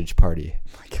Sausage Party.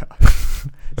 Oh my God.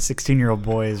 16-year-old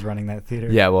boy is running that theater.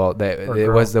 Yeah, well, it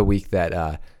was the week that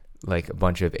a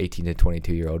bunch of 18 to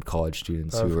 22-year-old college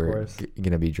students who were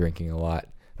going to be drinking a lot.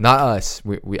 Not us.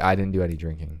 I didn't do any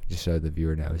drinking, just so the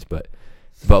viewer knows, but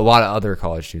a lot of other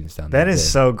college students down there. That is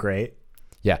so great.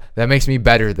 Yeah, that makes me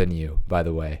better than you, by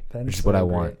the way, which is what I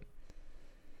want.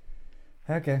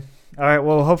 Okay. All right.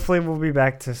 Well, hopefully we'll be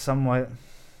back to somewhat,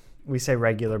 we say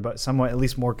regular, but somewhat at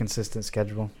least more consistent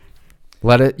schedule.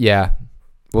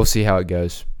 We'll see how it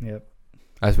goes. Yep.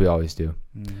 As we always do.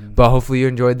 Mm-hmm. But hopefully you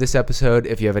enjoyed this episode.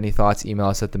 If you have any thoughts, email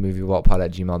us at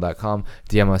themovievaultpod@gmail.com,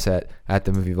 DM us at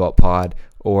themovievaultpod,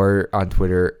 or on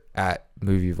Twitter at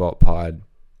movievaultpod,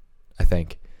 I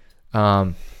think.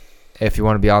 If you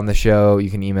want to be on the show, you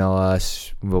can email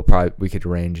us. We could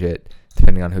arrange it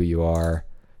depending on who you are.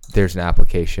 There's an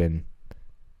application.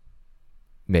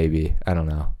 Maybe. I don't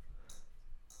know.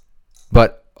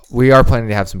 But we are planning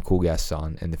to have some cool guests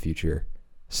on in the future.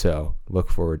 So look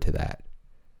forward to that.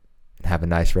 And have a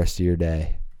nice rest of your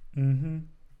day. Mm-hmm.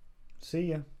 See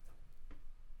ya.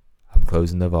 I'm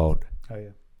closing the vault. Oh, yeah.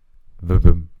 Boom,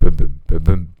 boom, boom, boom,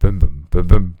 boom, boom, boom,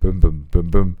 boom, boom, boom, boom,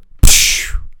 boom.